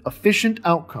desired efficient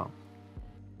outcome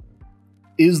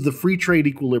is the free trade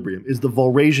equilibrium, is the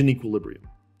Walrasian equilibrium?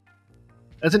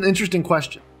 That's an interesting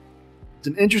question. It's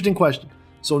an interesting question.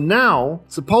 So now,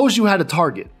 suppose you had a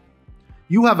target.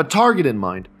 You have a target in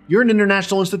mind. You're an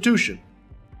international institution.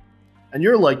 And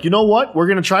you're like, you know what? We're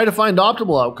going to try to find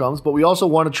optimal outcomes, but we also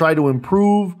want to try to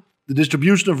improve the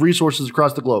distribution of resources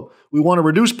across the globe. We want to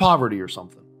reduce poverty or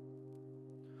something.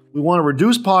 We want to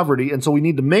reduce poverty, and so we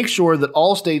need to make sure that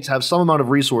all states have some amount of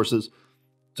resources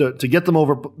to get them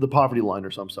over the poverty line or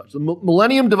some such. The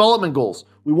Millennium Development Goals.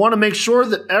 We want to make sure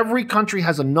that every country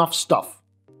has enough stuff.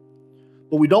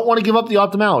 But we don't want to give up the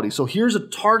optimality. So here's a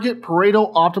target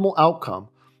Pareto optimal outcome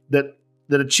that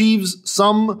achieves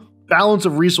some balance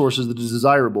of resources that is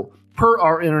desirable per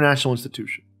our international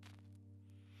institution.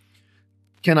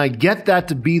 Can I get that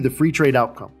to be the free trade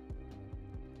outcome?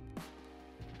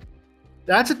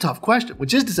 That's a tough question,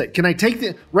 which is to say, can I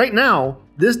take right now,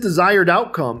 this desired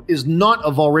outcome is not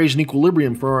a Walrasian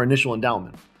equilibrium for our initial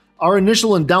endowment. Our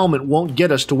initial endowment won't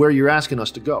get us to where you're asking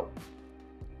us to go.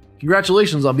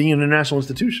 Congratulations on being an international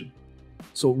institution.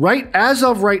 So as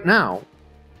of right now,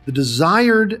 the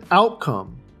desired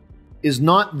outcome is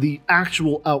not the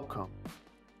actual outcome.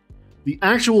 The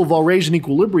actual Walrasian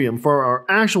equilibrium for our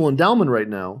actual endowment right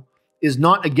now is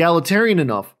not egalitarian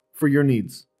enough for your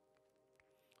needs.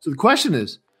 So the question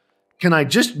is, can I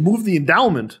just move the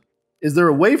endowment? Is there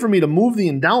a way for me to move the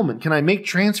endowment? Can I make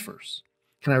transfers?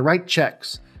 Can I write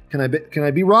checks? Can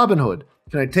I be Robin Hood?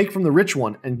 Can I take from the rich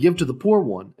one and give to the poor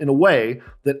one in a way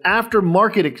that after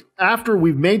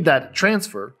we've made that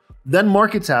transfer, then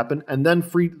markets happen and then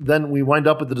we wind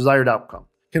up with the desired outcome?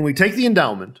 Can we take the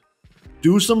endowment,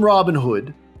 do some Robin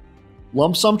Hood,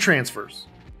 lump sum transfers,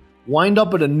 wind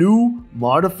up at a new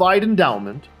modified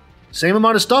endowment, same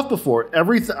amount of stuff before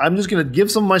everything? I'm just going to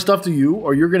give some of my stuff to you,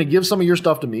 or you're going to give some of your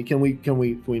stuff to me. Can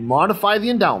we modify the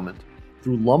endowment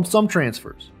through lump sum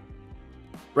transfers?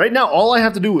 Right now, all I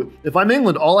have to do, if I'm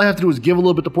England, all I have to do is give a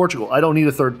little bit to Portugal. I don't need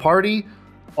a third party.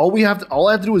 All I have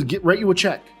to do is write you a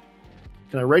check.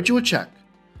 Can I write you a check?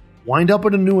 Wind up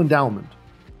at a new endowment,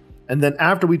 and then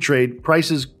after we trade,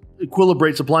 prices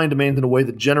equilibrate supply and demand in a way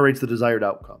that generates the desired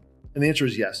outcome. And the answer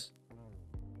is yes.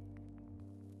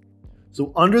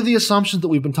 So under the assumptions that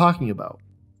we've been talking about,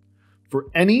 for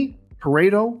any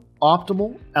Pareto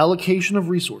optimal allocation of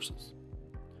resources,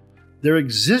 there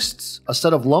exists a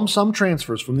set of lump sum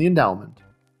transfers from the endowment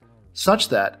such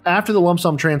that after the lump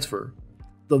sum transfer,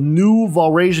 the new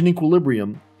Walrasian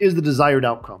equilibrium is the desired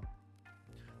outcome.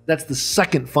 That's the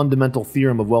second fundamental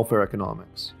theorem of welfare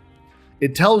economics.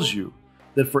 It tells you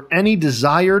that for any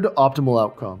desired optimal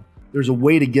outcome, there's a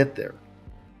way to get there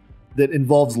that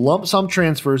involves lump sum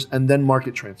transfers and then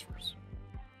market transfers.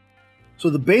 So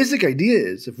the basic idea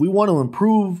is, if we want to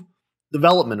improve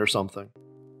development or something,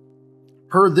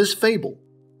 per this fable,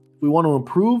 if we want to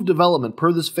improve development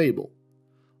per this fable,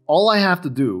 all I have to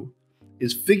do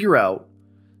is figure out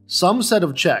some set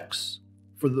of checks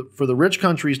for the rich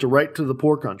countries to write to the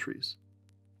poor countries,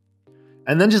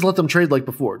 and then just let them trade like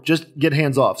before. Just get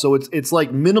hands off. So it's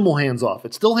like minimal hands off.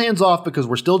 It's still hands off because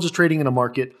we're still just trading in a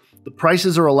market. The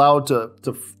prices are allowed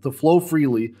to flow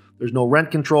freely. There's no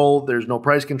rent control. There's no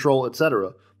price control,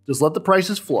 etc. Just let the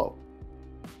prices flow.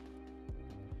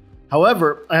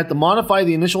 However, I have to modify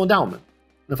the initial endowment.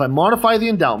 And if I modify the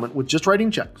endowment with just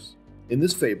writing checks in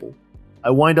this fable,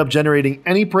 I wind up generating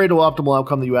any Pareto optimal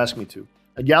outcome that you ask me to.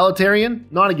 Egalitarian,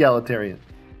 not egalitarian.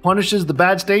 Punishes the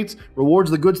bad states,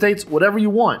 rewards the good states, whatever you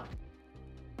want.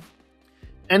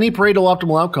 Any Pareto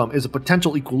optimal outcome is a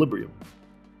potential equilibrium.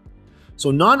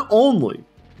 So not only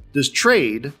does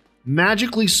trade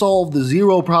magically solve the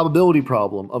zero probability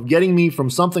problem of getting me from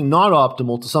something not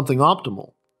optimal to something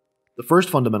optimal, the first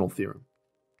fundamental theorem,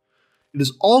 it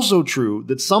is also true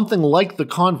that something like the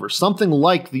converse, something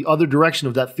like the other direction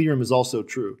of that theorem is also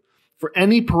true. For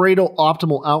any Pareto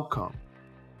optimal outcome,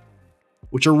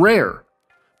 which are rare,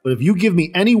 but if you give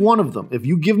me any one of them, if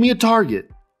you give me a target,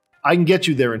 I can get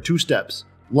you there in 2 steps: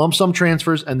 lump sum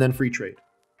transfers and then free trade.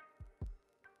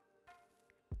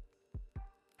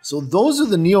 So those are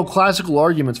the neoclassical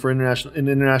arguments for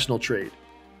international trade.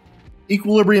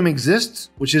 Equilibrium exists,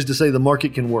 which is to say the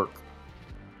market can work.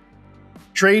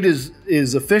 Trade is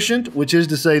efficient, which is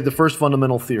to say the first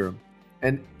fundamental theorem.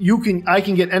 And I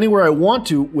can get anywhere I want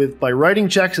to by writing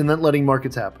checks and then letting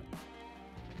markets happen.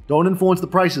 Don't influence the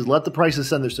prices, let the prices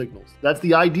send their signals. That's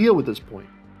the idea with this point.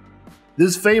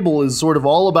 This fable is sort of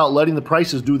all about letting the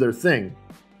prices do their thing.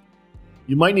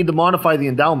 You might need to modify the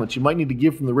endowments, you might need to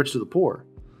give from the rich to the poor,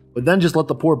 but then just let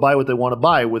the poor buy what they want to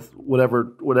buy with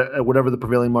whatever the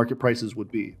prevailing market prices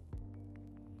would be.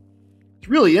 It's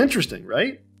really interesting,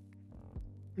 right?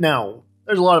 Now,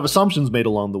 there's a lot of assumptions made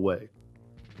along the way,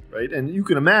 right? And you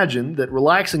can imagine that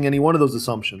relaxing any one of those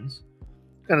assumptions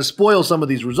kind of spoils some of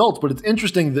these results, but it's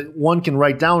interesting that one can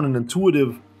write down an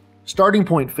intuitive starting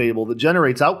point fable that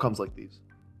generates outcomes like these.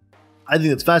 I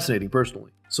think it's fascinating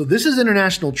personally. So this is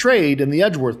international trade in the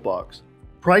Edgeworth box.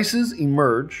 Prices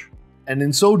emerge, and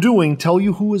in so doing, tell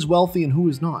you who is wealthy and who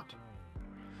is not.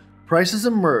 Prices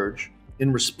emerge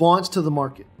in response to the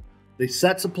market. They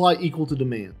set supply equal to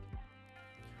demand.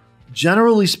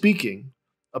 Generally speaking,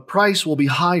 a price will be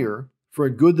higher for a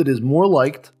good that is more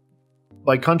liked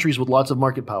by countries with lots of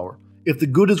market power. If the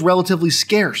good is relatively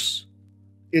scarce,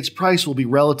 its price will be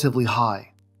relatively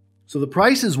high. So the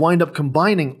prices wind up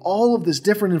combining all of this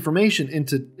different information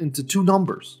into two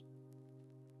numbers.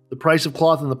 The price of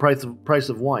cloth and the price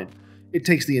of wine. It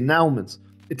takes the endowments.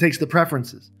 It takes the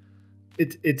preferences.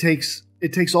 It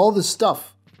takes all this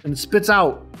stuff and it spits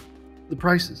out the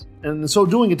prices. And in so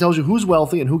doing, it tells you who's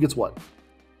wealthy and who gets what.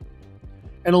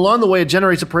 And along the way, it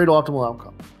generates a Pareto optimal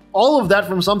outcome. All of that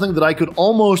from something that I could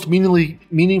almost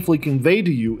meaningfully convey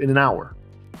to you in an hour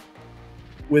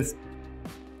with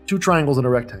two triangles and a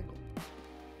rectangle.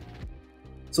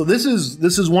 So this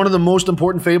is one of the most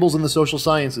important fables in the social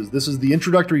sciences. This is the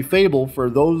introductory fable for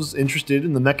those interested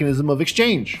in the mechanism of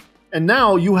exchange. And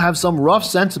now you have some rough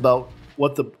sense about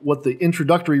what the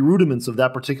introductory rudiments of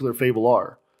that particular fable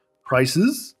are.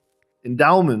 Prices,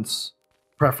 endowments,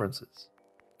 preferences.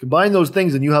 Combine those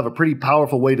things and you have a pretty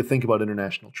powerful way to think about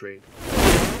international trade.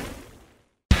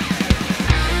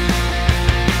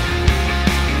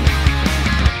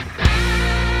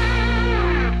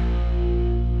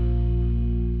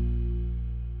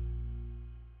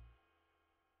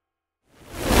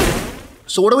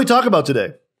 So what do we talk about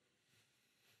today?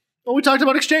 Well, we talked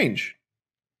about exchange.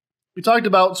 We talked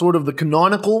about sort of the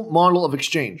canonical model of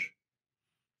exchange,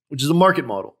 which is a market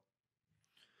model.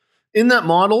 In that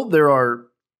model, there are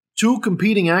two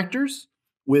competing actors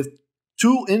with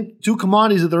two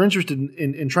commodities that they're interested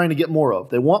in trying to get more of.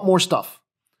 They want more stuff,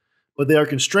 but they are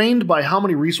constrained by how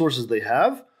many resources they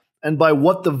have and by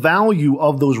what the value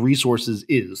of those resources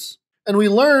is. And we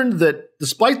learned that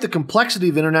despite the complexity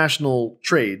of international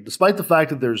trade, despite the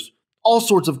fact that there's all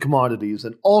sorts of commodities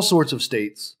and all sorts of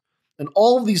states, and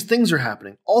all of these things are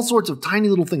happening, all sorts of tiny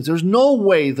little things, there's no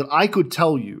way that I could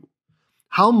tell you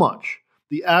how much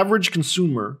the average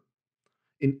consumer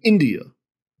in India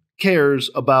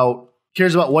cares about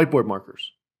whiteboard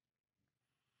markers.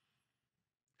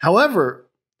 However,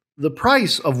 the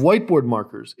price of whiteboard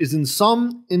markers is in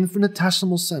some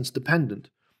infinitesimal sense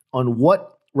dependent on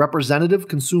what representative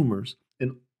consumers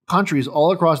in countries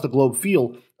all across the globe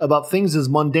feel about things as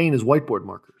mundane as whiteboard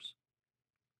markers,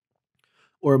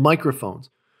 or microphones,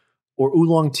 or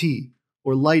oolong tea,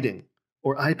 or lighting,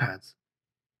 or iPads.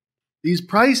 These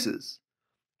prices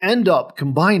end up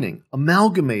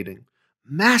amalgamating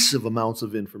massive amounts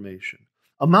of information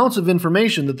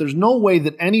that there's no way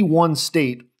that any one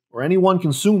state or any one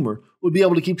consumer would be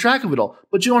able to keep track of it all.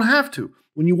 But you don't have to.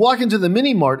 When you walk into the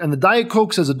mini mart and the Diet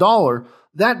Coke says $1,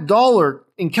 that dollar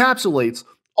encapsulates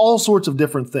all sorts of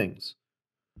different things.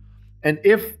 And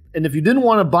if you didn't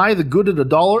want to buy the good at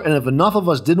 $1, and if enough of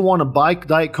us didn't want to buy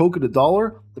Diet Coke at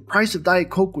 $1, the price of Diet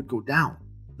Coke would go down.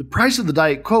 The price of the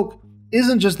Diet Coke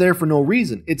isn't just there for no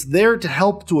reason. It's there to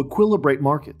help to equilibrate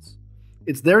markets.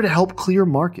 It's there to help clear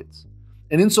markets.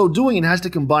 And in so doing, it has to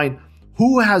combine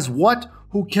who has what,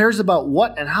 who cares about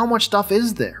what, and how much stuff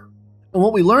is there. And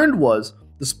what we learned was,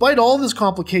 despite all this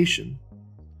complication,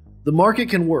 the market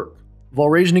can work.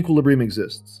 Walrasian equilibrium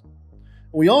exists.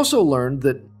 We also learned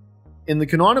that in the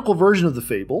canonical version of the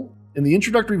fable, in the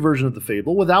introductory version of the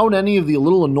fable, without any of the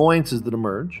little annoyances that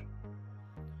emerge,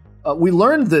 we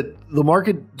learned that the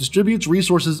market distributes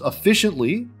resources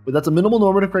efficiently, but that's a minimal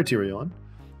normative criterion.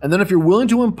 And then if you're willing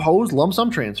to impose lump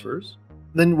sum transfers,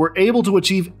 then we're able to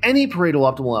achieve any Pareto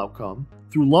optimal outcome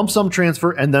through lump sum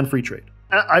transfer and then free trade.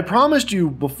 I promised you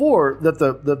before that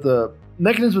the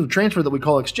mechanism of transfer that we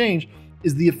call exchange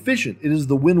is the efficient, it is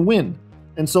the win-win.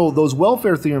 And so those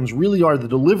welfare theorems really are the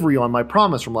delivery on my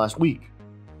promise from last week.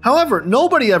 However,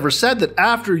 nobody ever said that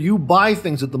after you buy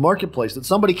things at the marketplace that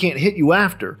somebody can't hit you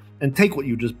after and take what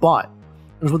you just bought.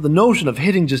 And it's with the notion of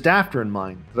hitting just after in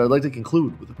mind that I'd like to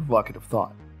conclude with a provocative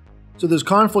thought. So there's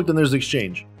conflict and there's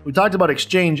exchange. We talked about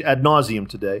exchange ad nauseum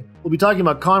today. We'll be talking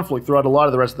about conflict throughout a lot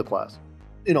of the rest of the class.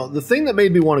 You know, the thing that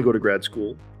made me want to go to grad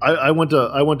school, I went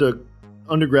to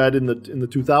undergrad in the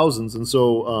 2000s, and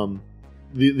so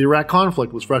the Iraq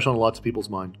conflict was fresh on lots of people's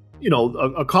mind. You know,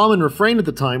 a common refrain at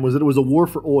the time was that it was a war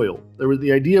for oil.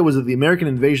 The idea was that the American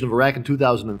invasion of Iraq in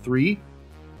 2003,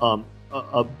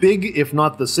 a big, if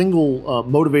not the single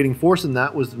motivating force in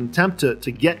that, was an attempt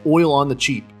to get oil on the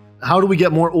cheap. How do we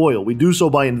get more oil? We do so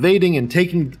by invading and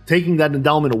taking that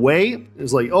endowment away.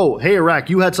 It's like, oh, hey,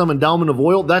 Iraq, you had some endowment of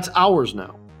oil. That's ours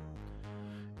now.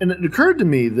 And it occurred to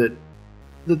me that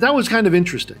was kind of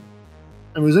interesting.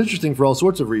 And it was interesting for all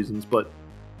sorts of reasons. But,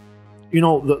 you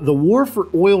know, the war for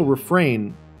oil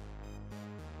refrain,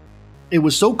 it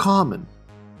was so common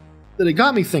that it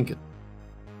got me thinking.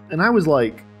 And I was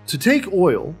like, to take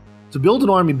oil, to build an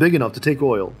army big enough to take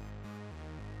oil,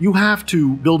 you have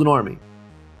to build an army.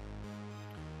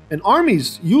 And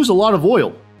armies use a lot of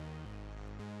oil.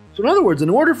 So in other words, in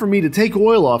order for me to take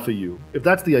oil off of you, if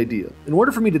that's the idea, in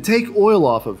order for me to take oil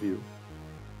off of you,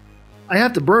 I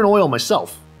have to burn oil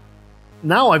myself.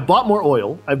 Now I've bought more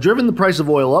oil. I've driven the price of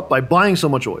oil up by buying so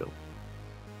much oil.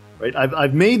 Right?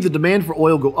 I've made the demand for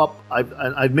oil go up.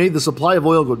 I've made the supply of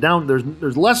oil go down.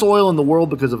 There's less oil in the world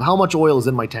because of how much oil is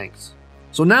in my tanks.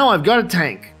 So now I've got a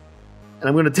tank. And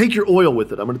I'm going to take your oil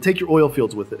with it. I'm going to take your oil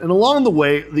fields with it. And along the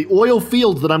way, the oil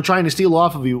fields that I'm trying to steal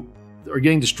off of you are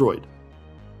getting destroyed.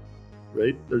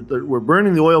 Right? We're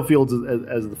burning the oil fields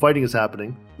as the fighting is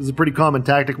happening. This is a pretty common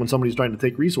tactic when somebody's trying to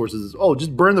take resources. Is, oh,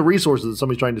 just burn the resources that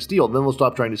somebody's trying to steal. Then they'll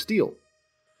stop trying to steal.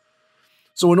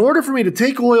 So in order for me to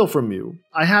take oil from you,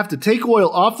 I have to take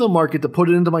oil off the market to put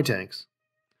it into my tanks.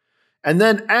 And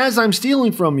then as I'm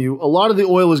stealing from you, a lot of the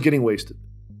oil is getting wasted.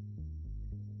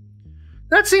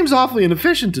 That seems awfully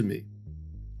inefficient to me.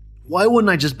 Why wouldn't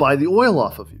I just buy the oil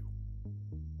off of you?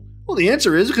 Well, the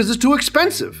answer is because it's too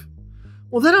expensive.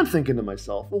 Well, then I'm thinking to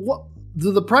myself, well, what,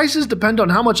 do the prices depend on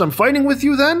how much I'm fighting with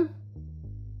you then?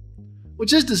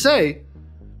 Which is to say,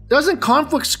 doesn't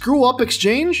conflict screw up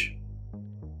exchange?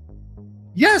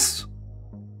 Yes.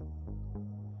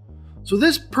 So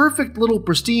this perfect little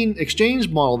pristine exchange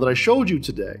model that I showed you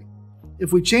today,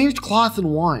 if we changed cloth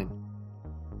and wine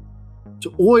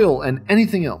to oil and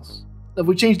anything else, if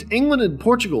we changed England and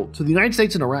Portugal to the United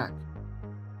States and Iraq,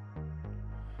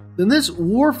 then this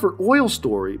war for oil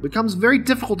story becomes very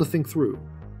difficult to think through.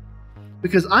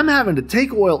 Because I'm having to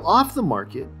take oil off the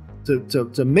market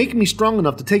to make me strong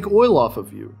enough to take oil off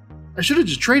of you. I should have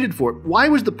just traded for it. Why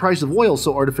was the price of oil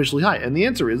so artificially high? And the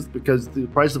answer is because the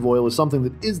price of oil is something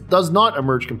that does not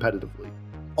emerge competitively.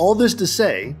 All this to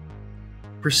say,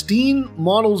 pristine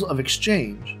models of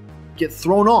exchange get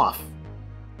thrown off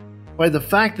by the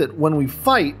fact that when we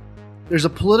fight, there's a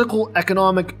political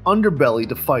economic underbelly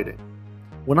to fighting.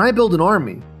 When I build an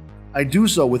army, I do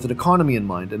so with an economy in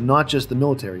mind and not just the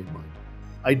military in mind.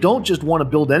 I don't just want to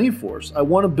build any force, I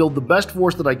want to build the best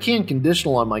force that I can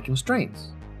conditional on my constraints.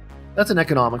 That's an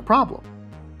economic problem.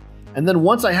 And then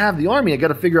once I have the army, I got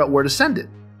to figure out where to send it.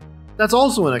 That's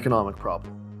also an economic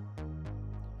problem.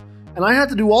 And I had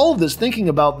to do all of this thinking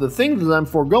about the things that I'm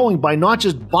foregoing by not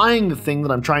just buying the thing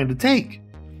that I'm trying to take.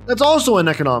 That's also an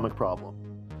economic problem.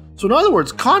 So in other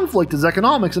words, conflict is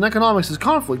economics and economics is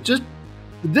conflict. Just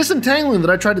the disentangling that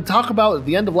I tried to talk about at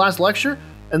the end of last lecture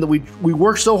and that we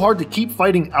work so hard to keep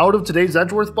fighting out of today's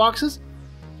Edgeworth boxes,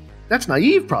 that's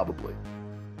naive probably.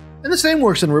 And the same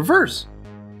works in reverse.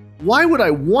 Why would I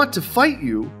want to fight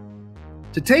you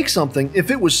to take something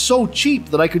if it was so cheap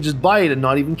that I could just buy it and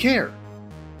not even care?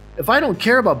 If I don't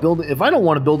care about building, if I don't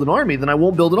want to build an army, then I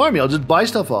won't build an army. I'll just buy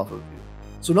stuff off of you.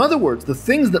 So in other words, the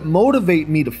things that motivate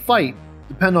me to fight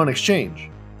depend on exchange.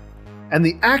 And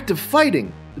the act of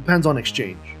fighting depends on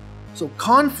exchange. So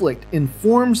conflict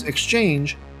informs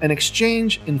exchange, and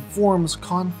exchange informs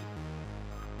conflict.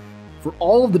 For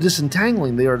all of the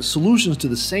disentangling, they are solutions to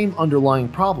the same underlying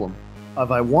problem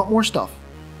of I want more stuff,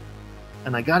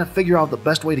 and I gotta figure out the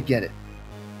best way to get it.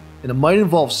 And it might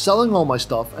involve selling all my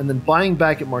stuff and then buying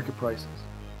back at market prices.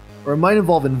 Or it might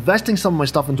involve investing some of my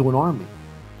stuff into an army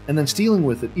and then stealing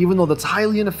with it, even though that's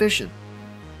highly inefficient.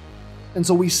 And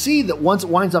so we see that once it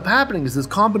winds up happening is this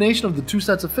combination of the two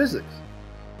sets of physics,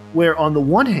 where on the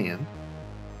one hand,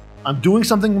 I'm doing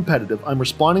something competitive, I'm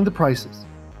responding to prices,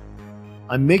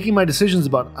 I'm making my decisions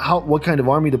about what kind of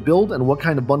army to build and what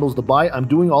kind of bundles to buy. I'm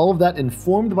doing all of that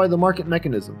informed by the market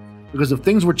mechanism, because if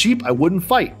things were cheap, I wouldn't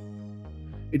fight.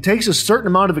 It takes a certain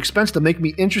amount of expense to make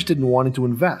me interested in wanting to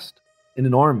invest in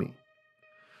an army.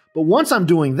 But once I'm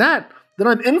doing that, then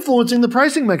I'm influencing the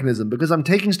pricing mechanism because I'm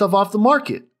taking stuff off the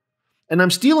market and I'm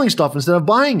stealing stuff instead of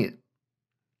buying it.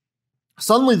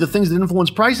 Suddenly, the things that influence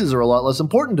prices are a lot less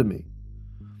important to me.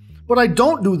 But I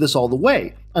don't do this all the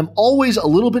way. I'm always a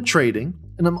little bit trading,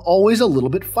 and I'm always a little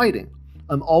bit fighting.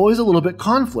 I'm always a little bit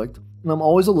conflict, and I'm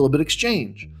always a little bit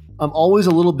exchange. I'm always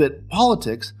a little bit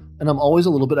politics, and I'm always a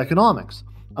little bit economics.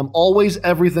 I'm always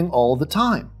everything all the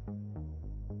time.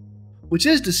 Which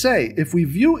is to say, if we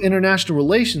view international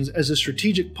relations as a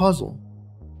strategic puzzle,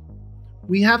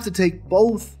 we have to take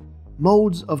both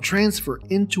modes of transfer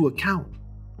into account.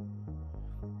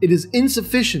 It is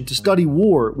insufficient to study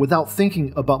war without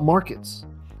thinking about markets.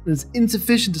 It is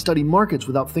insufficient to study markets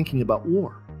without thinking about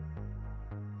war.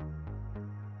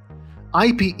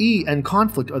 IPE and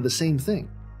conflict are the same thing.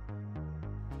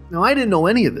 Now, I didn't know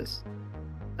any of this,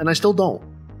 and I still don't.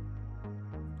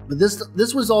 But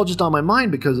this was all just on my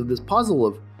mind because of this puzzle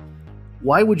of,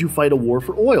 why would you fight a war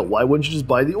for oil? Why wouldn't you just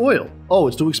buy the oil? Oh,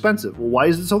 it's too expensive. Well, why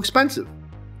is it so expensive?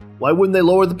 Why wouldn't they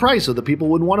lower the price so that people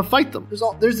wouldn't want to fight them?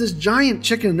 There's this giant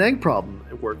chicken and egg problem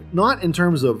at work, not in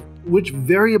terms of which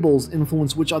variables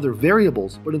influence which other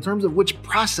variables, but in terms of which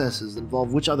processes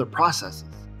involve which other processes.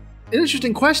 An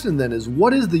interesting question then is,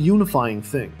 what is the unifying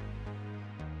thing?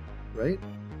 Right?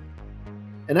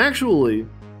 And actually,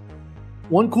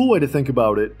 one cool way to think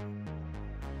about it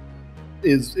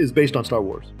is based on Star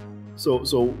Wars.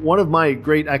 So one of my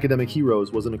great academic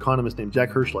heroes was an economist named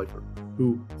Jack Hirschleifer,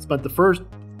 who spent the first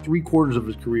 3/4 of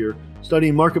his career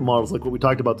studying market models like what we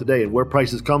talked about today and where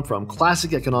prices come from,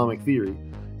 classic economic theory.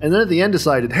 And then at the end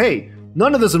decided, hey,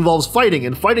 none of this involves fighting,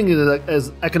 and fighting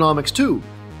is economics too.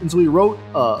 And so he wrote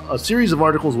a series of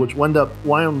articles which wound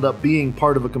up being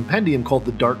part of a compendium called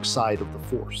The Dark Side of the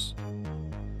Force.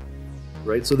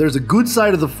 Right? So there's a good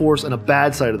side of the force and a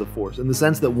bad side of the force, in the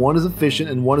sense that one is efficient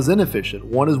and one is inefficient.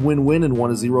 One is win-win and one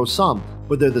is zero-sum,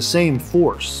 but they're the same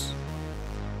force.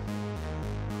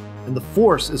 And the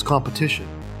force is competition.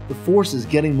 The force is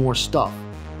getting more stuff.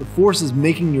 The force is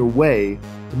making your way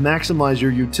to maximize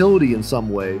your utility in some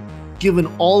way, given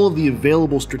all of the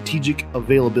available strategic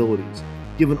availabilities,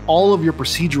 given all of your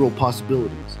procedural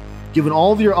possibilities, given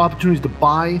all of your opportunities to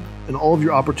buy and all of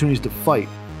your opportunities to fight.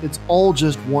 It's all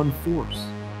just one force.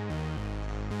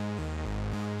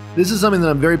 This is something that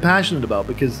I'm very passionate about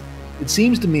because it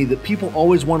seems to me that people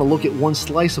always want to look at one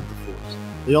slice of the force.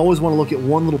 They always want to look at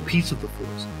one little piece of the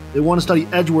force. They want to study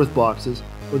Edgeworth boxes,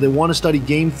 or they want to study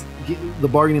the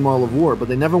bargaining model of war, but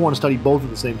they never want to study both at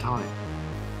the same time.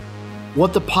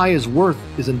 What the pie is worth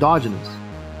is endogenous.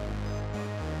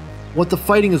 What the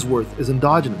fighting is worth is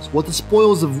endogenous. What the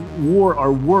spoils of war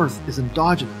are worth is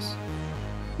endogenous.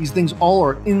 These things all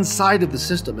are inside of the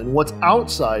system, and what's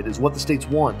outside is what the states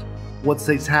want, what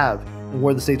states have, and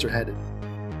where the states are headed.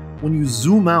 When you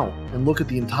zoom out and look at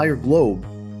the entire globe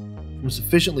from a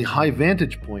sufficiently high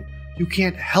vantage point, you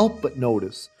can't help but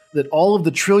notice that all of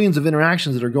the trillions of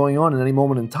interactions that are going on at any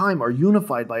moment in time are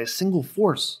unified by a single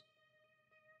force.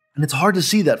 And it's hard to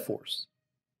see that force.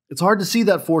 It's hard to see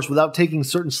that force without taking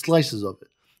certain slices of it.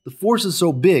 The force is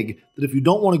so big that if you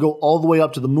don't want to go all the way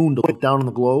up to the moon to look down on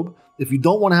the globe, if you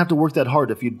don't want to have to work that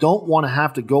hard, if you don't want to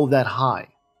have to go that high,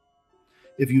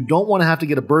 if you don't want to have to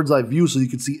get a bird's eye view so you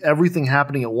can see everything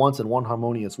happening at once in one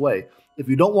harmonious way, if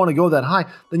you don't want to go that high,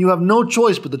 then you have no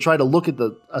choice but to try to look at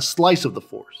a slice of the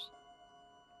force.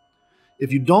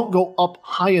 If you don't go up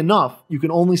high enough, you can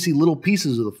only see little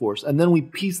pieces of the force, and then we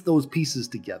piece those pieces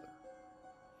together.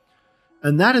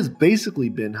 And that has basically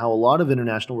been how a lot of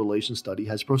international relations study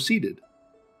has proceeded.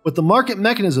 But the market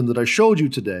mechanism that I showed you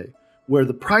today, where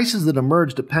the prices that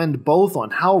emerge depend both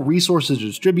on how resources are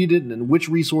distributed and which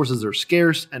resources are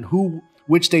scarce and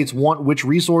which states want which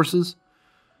resources,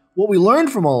 what we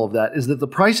learned from all of that is that the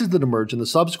prices that emerge in the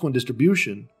subsequent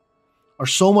distribution are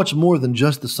so much more than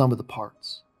just the sum of the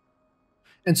parts.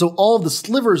 And so all of the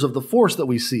slivers of the force that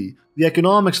we see, the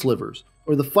economic slivers,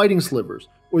 or the fighting slivers,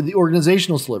 or the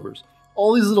organizational slivers,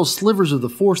 all these little slivers of the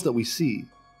force that we see,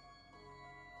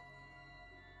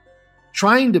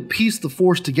 trying to piece the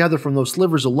force together from those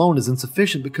slivers alone is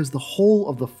insufficient because the whole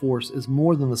of the force is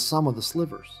more than the sum of the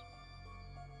slivers.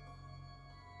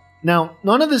 Now,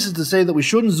 none of this is to say that we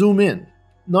shouldn't zoom in.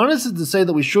 None of this is to say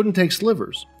that we shouldn't take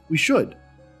slivers. We should.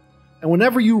 And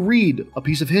whenever you read a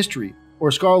piece of history or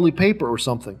a scholarly paper or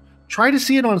something, try to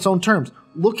see it on its own terms.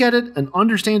 Look at it and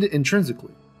understand it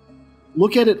intrinsically.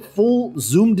 Look at it full,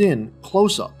 zoomed in,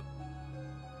 close up.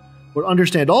 But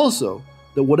understand also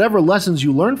that whatever lessons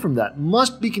you learn from that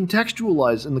must be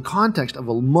contextualized in the context of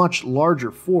a much larger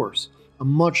force, a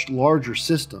much larger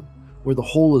system, where the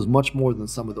whole is much more than the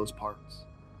sum of those parts.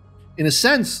 In a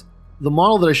sense, the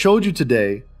model that I showed you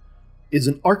today is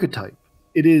an archetype.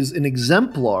 it is an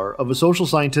exemplar of a social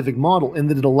scientific model in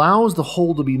that it allows the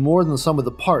whole to be more than the sum of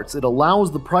the parts. It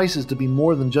allows the prices to be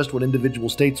more than just what individual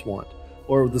states want,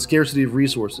 or the scarcity of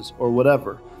resources, or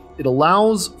whatever. It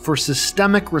allows for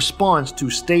systemic response to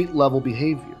state-level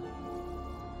behavior.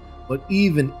 But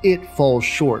even it falls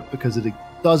short because it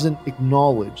doesn't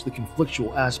acknowledge the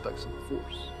conflictual aspects of the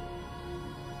force.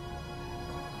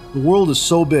 The world is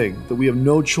so big that we have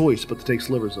no choice but to take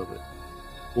slivers of it.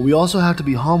 But we also have to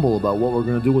be humble about what we're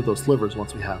going to do with those slivers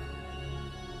once we have them.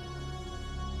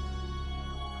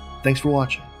 Thanks for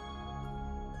watching.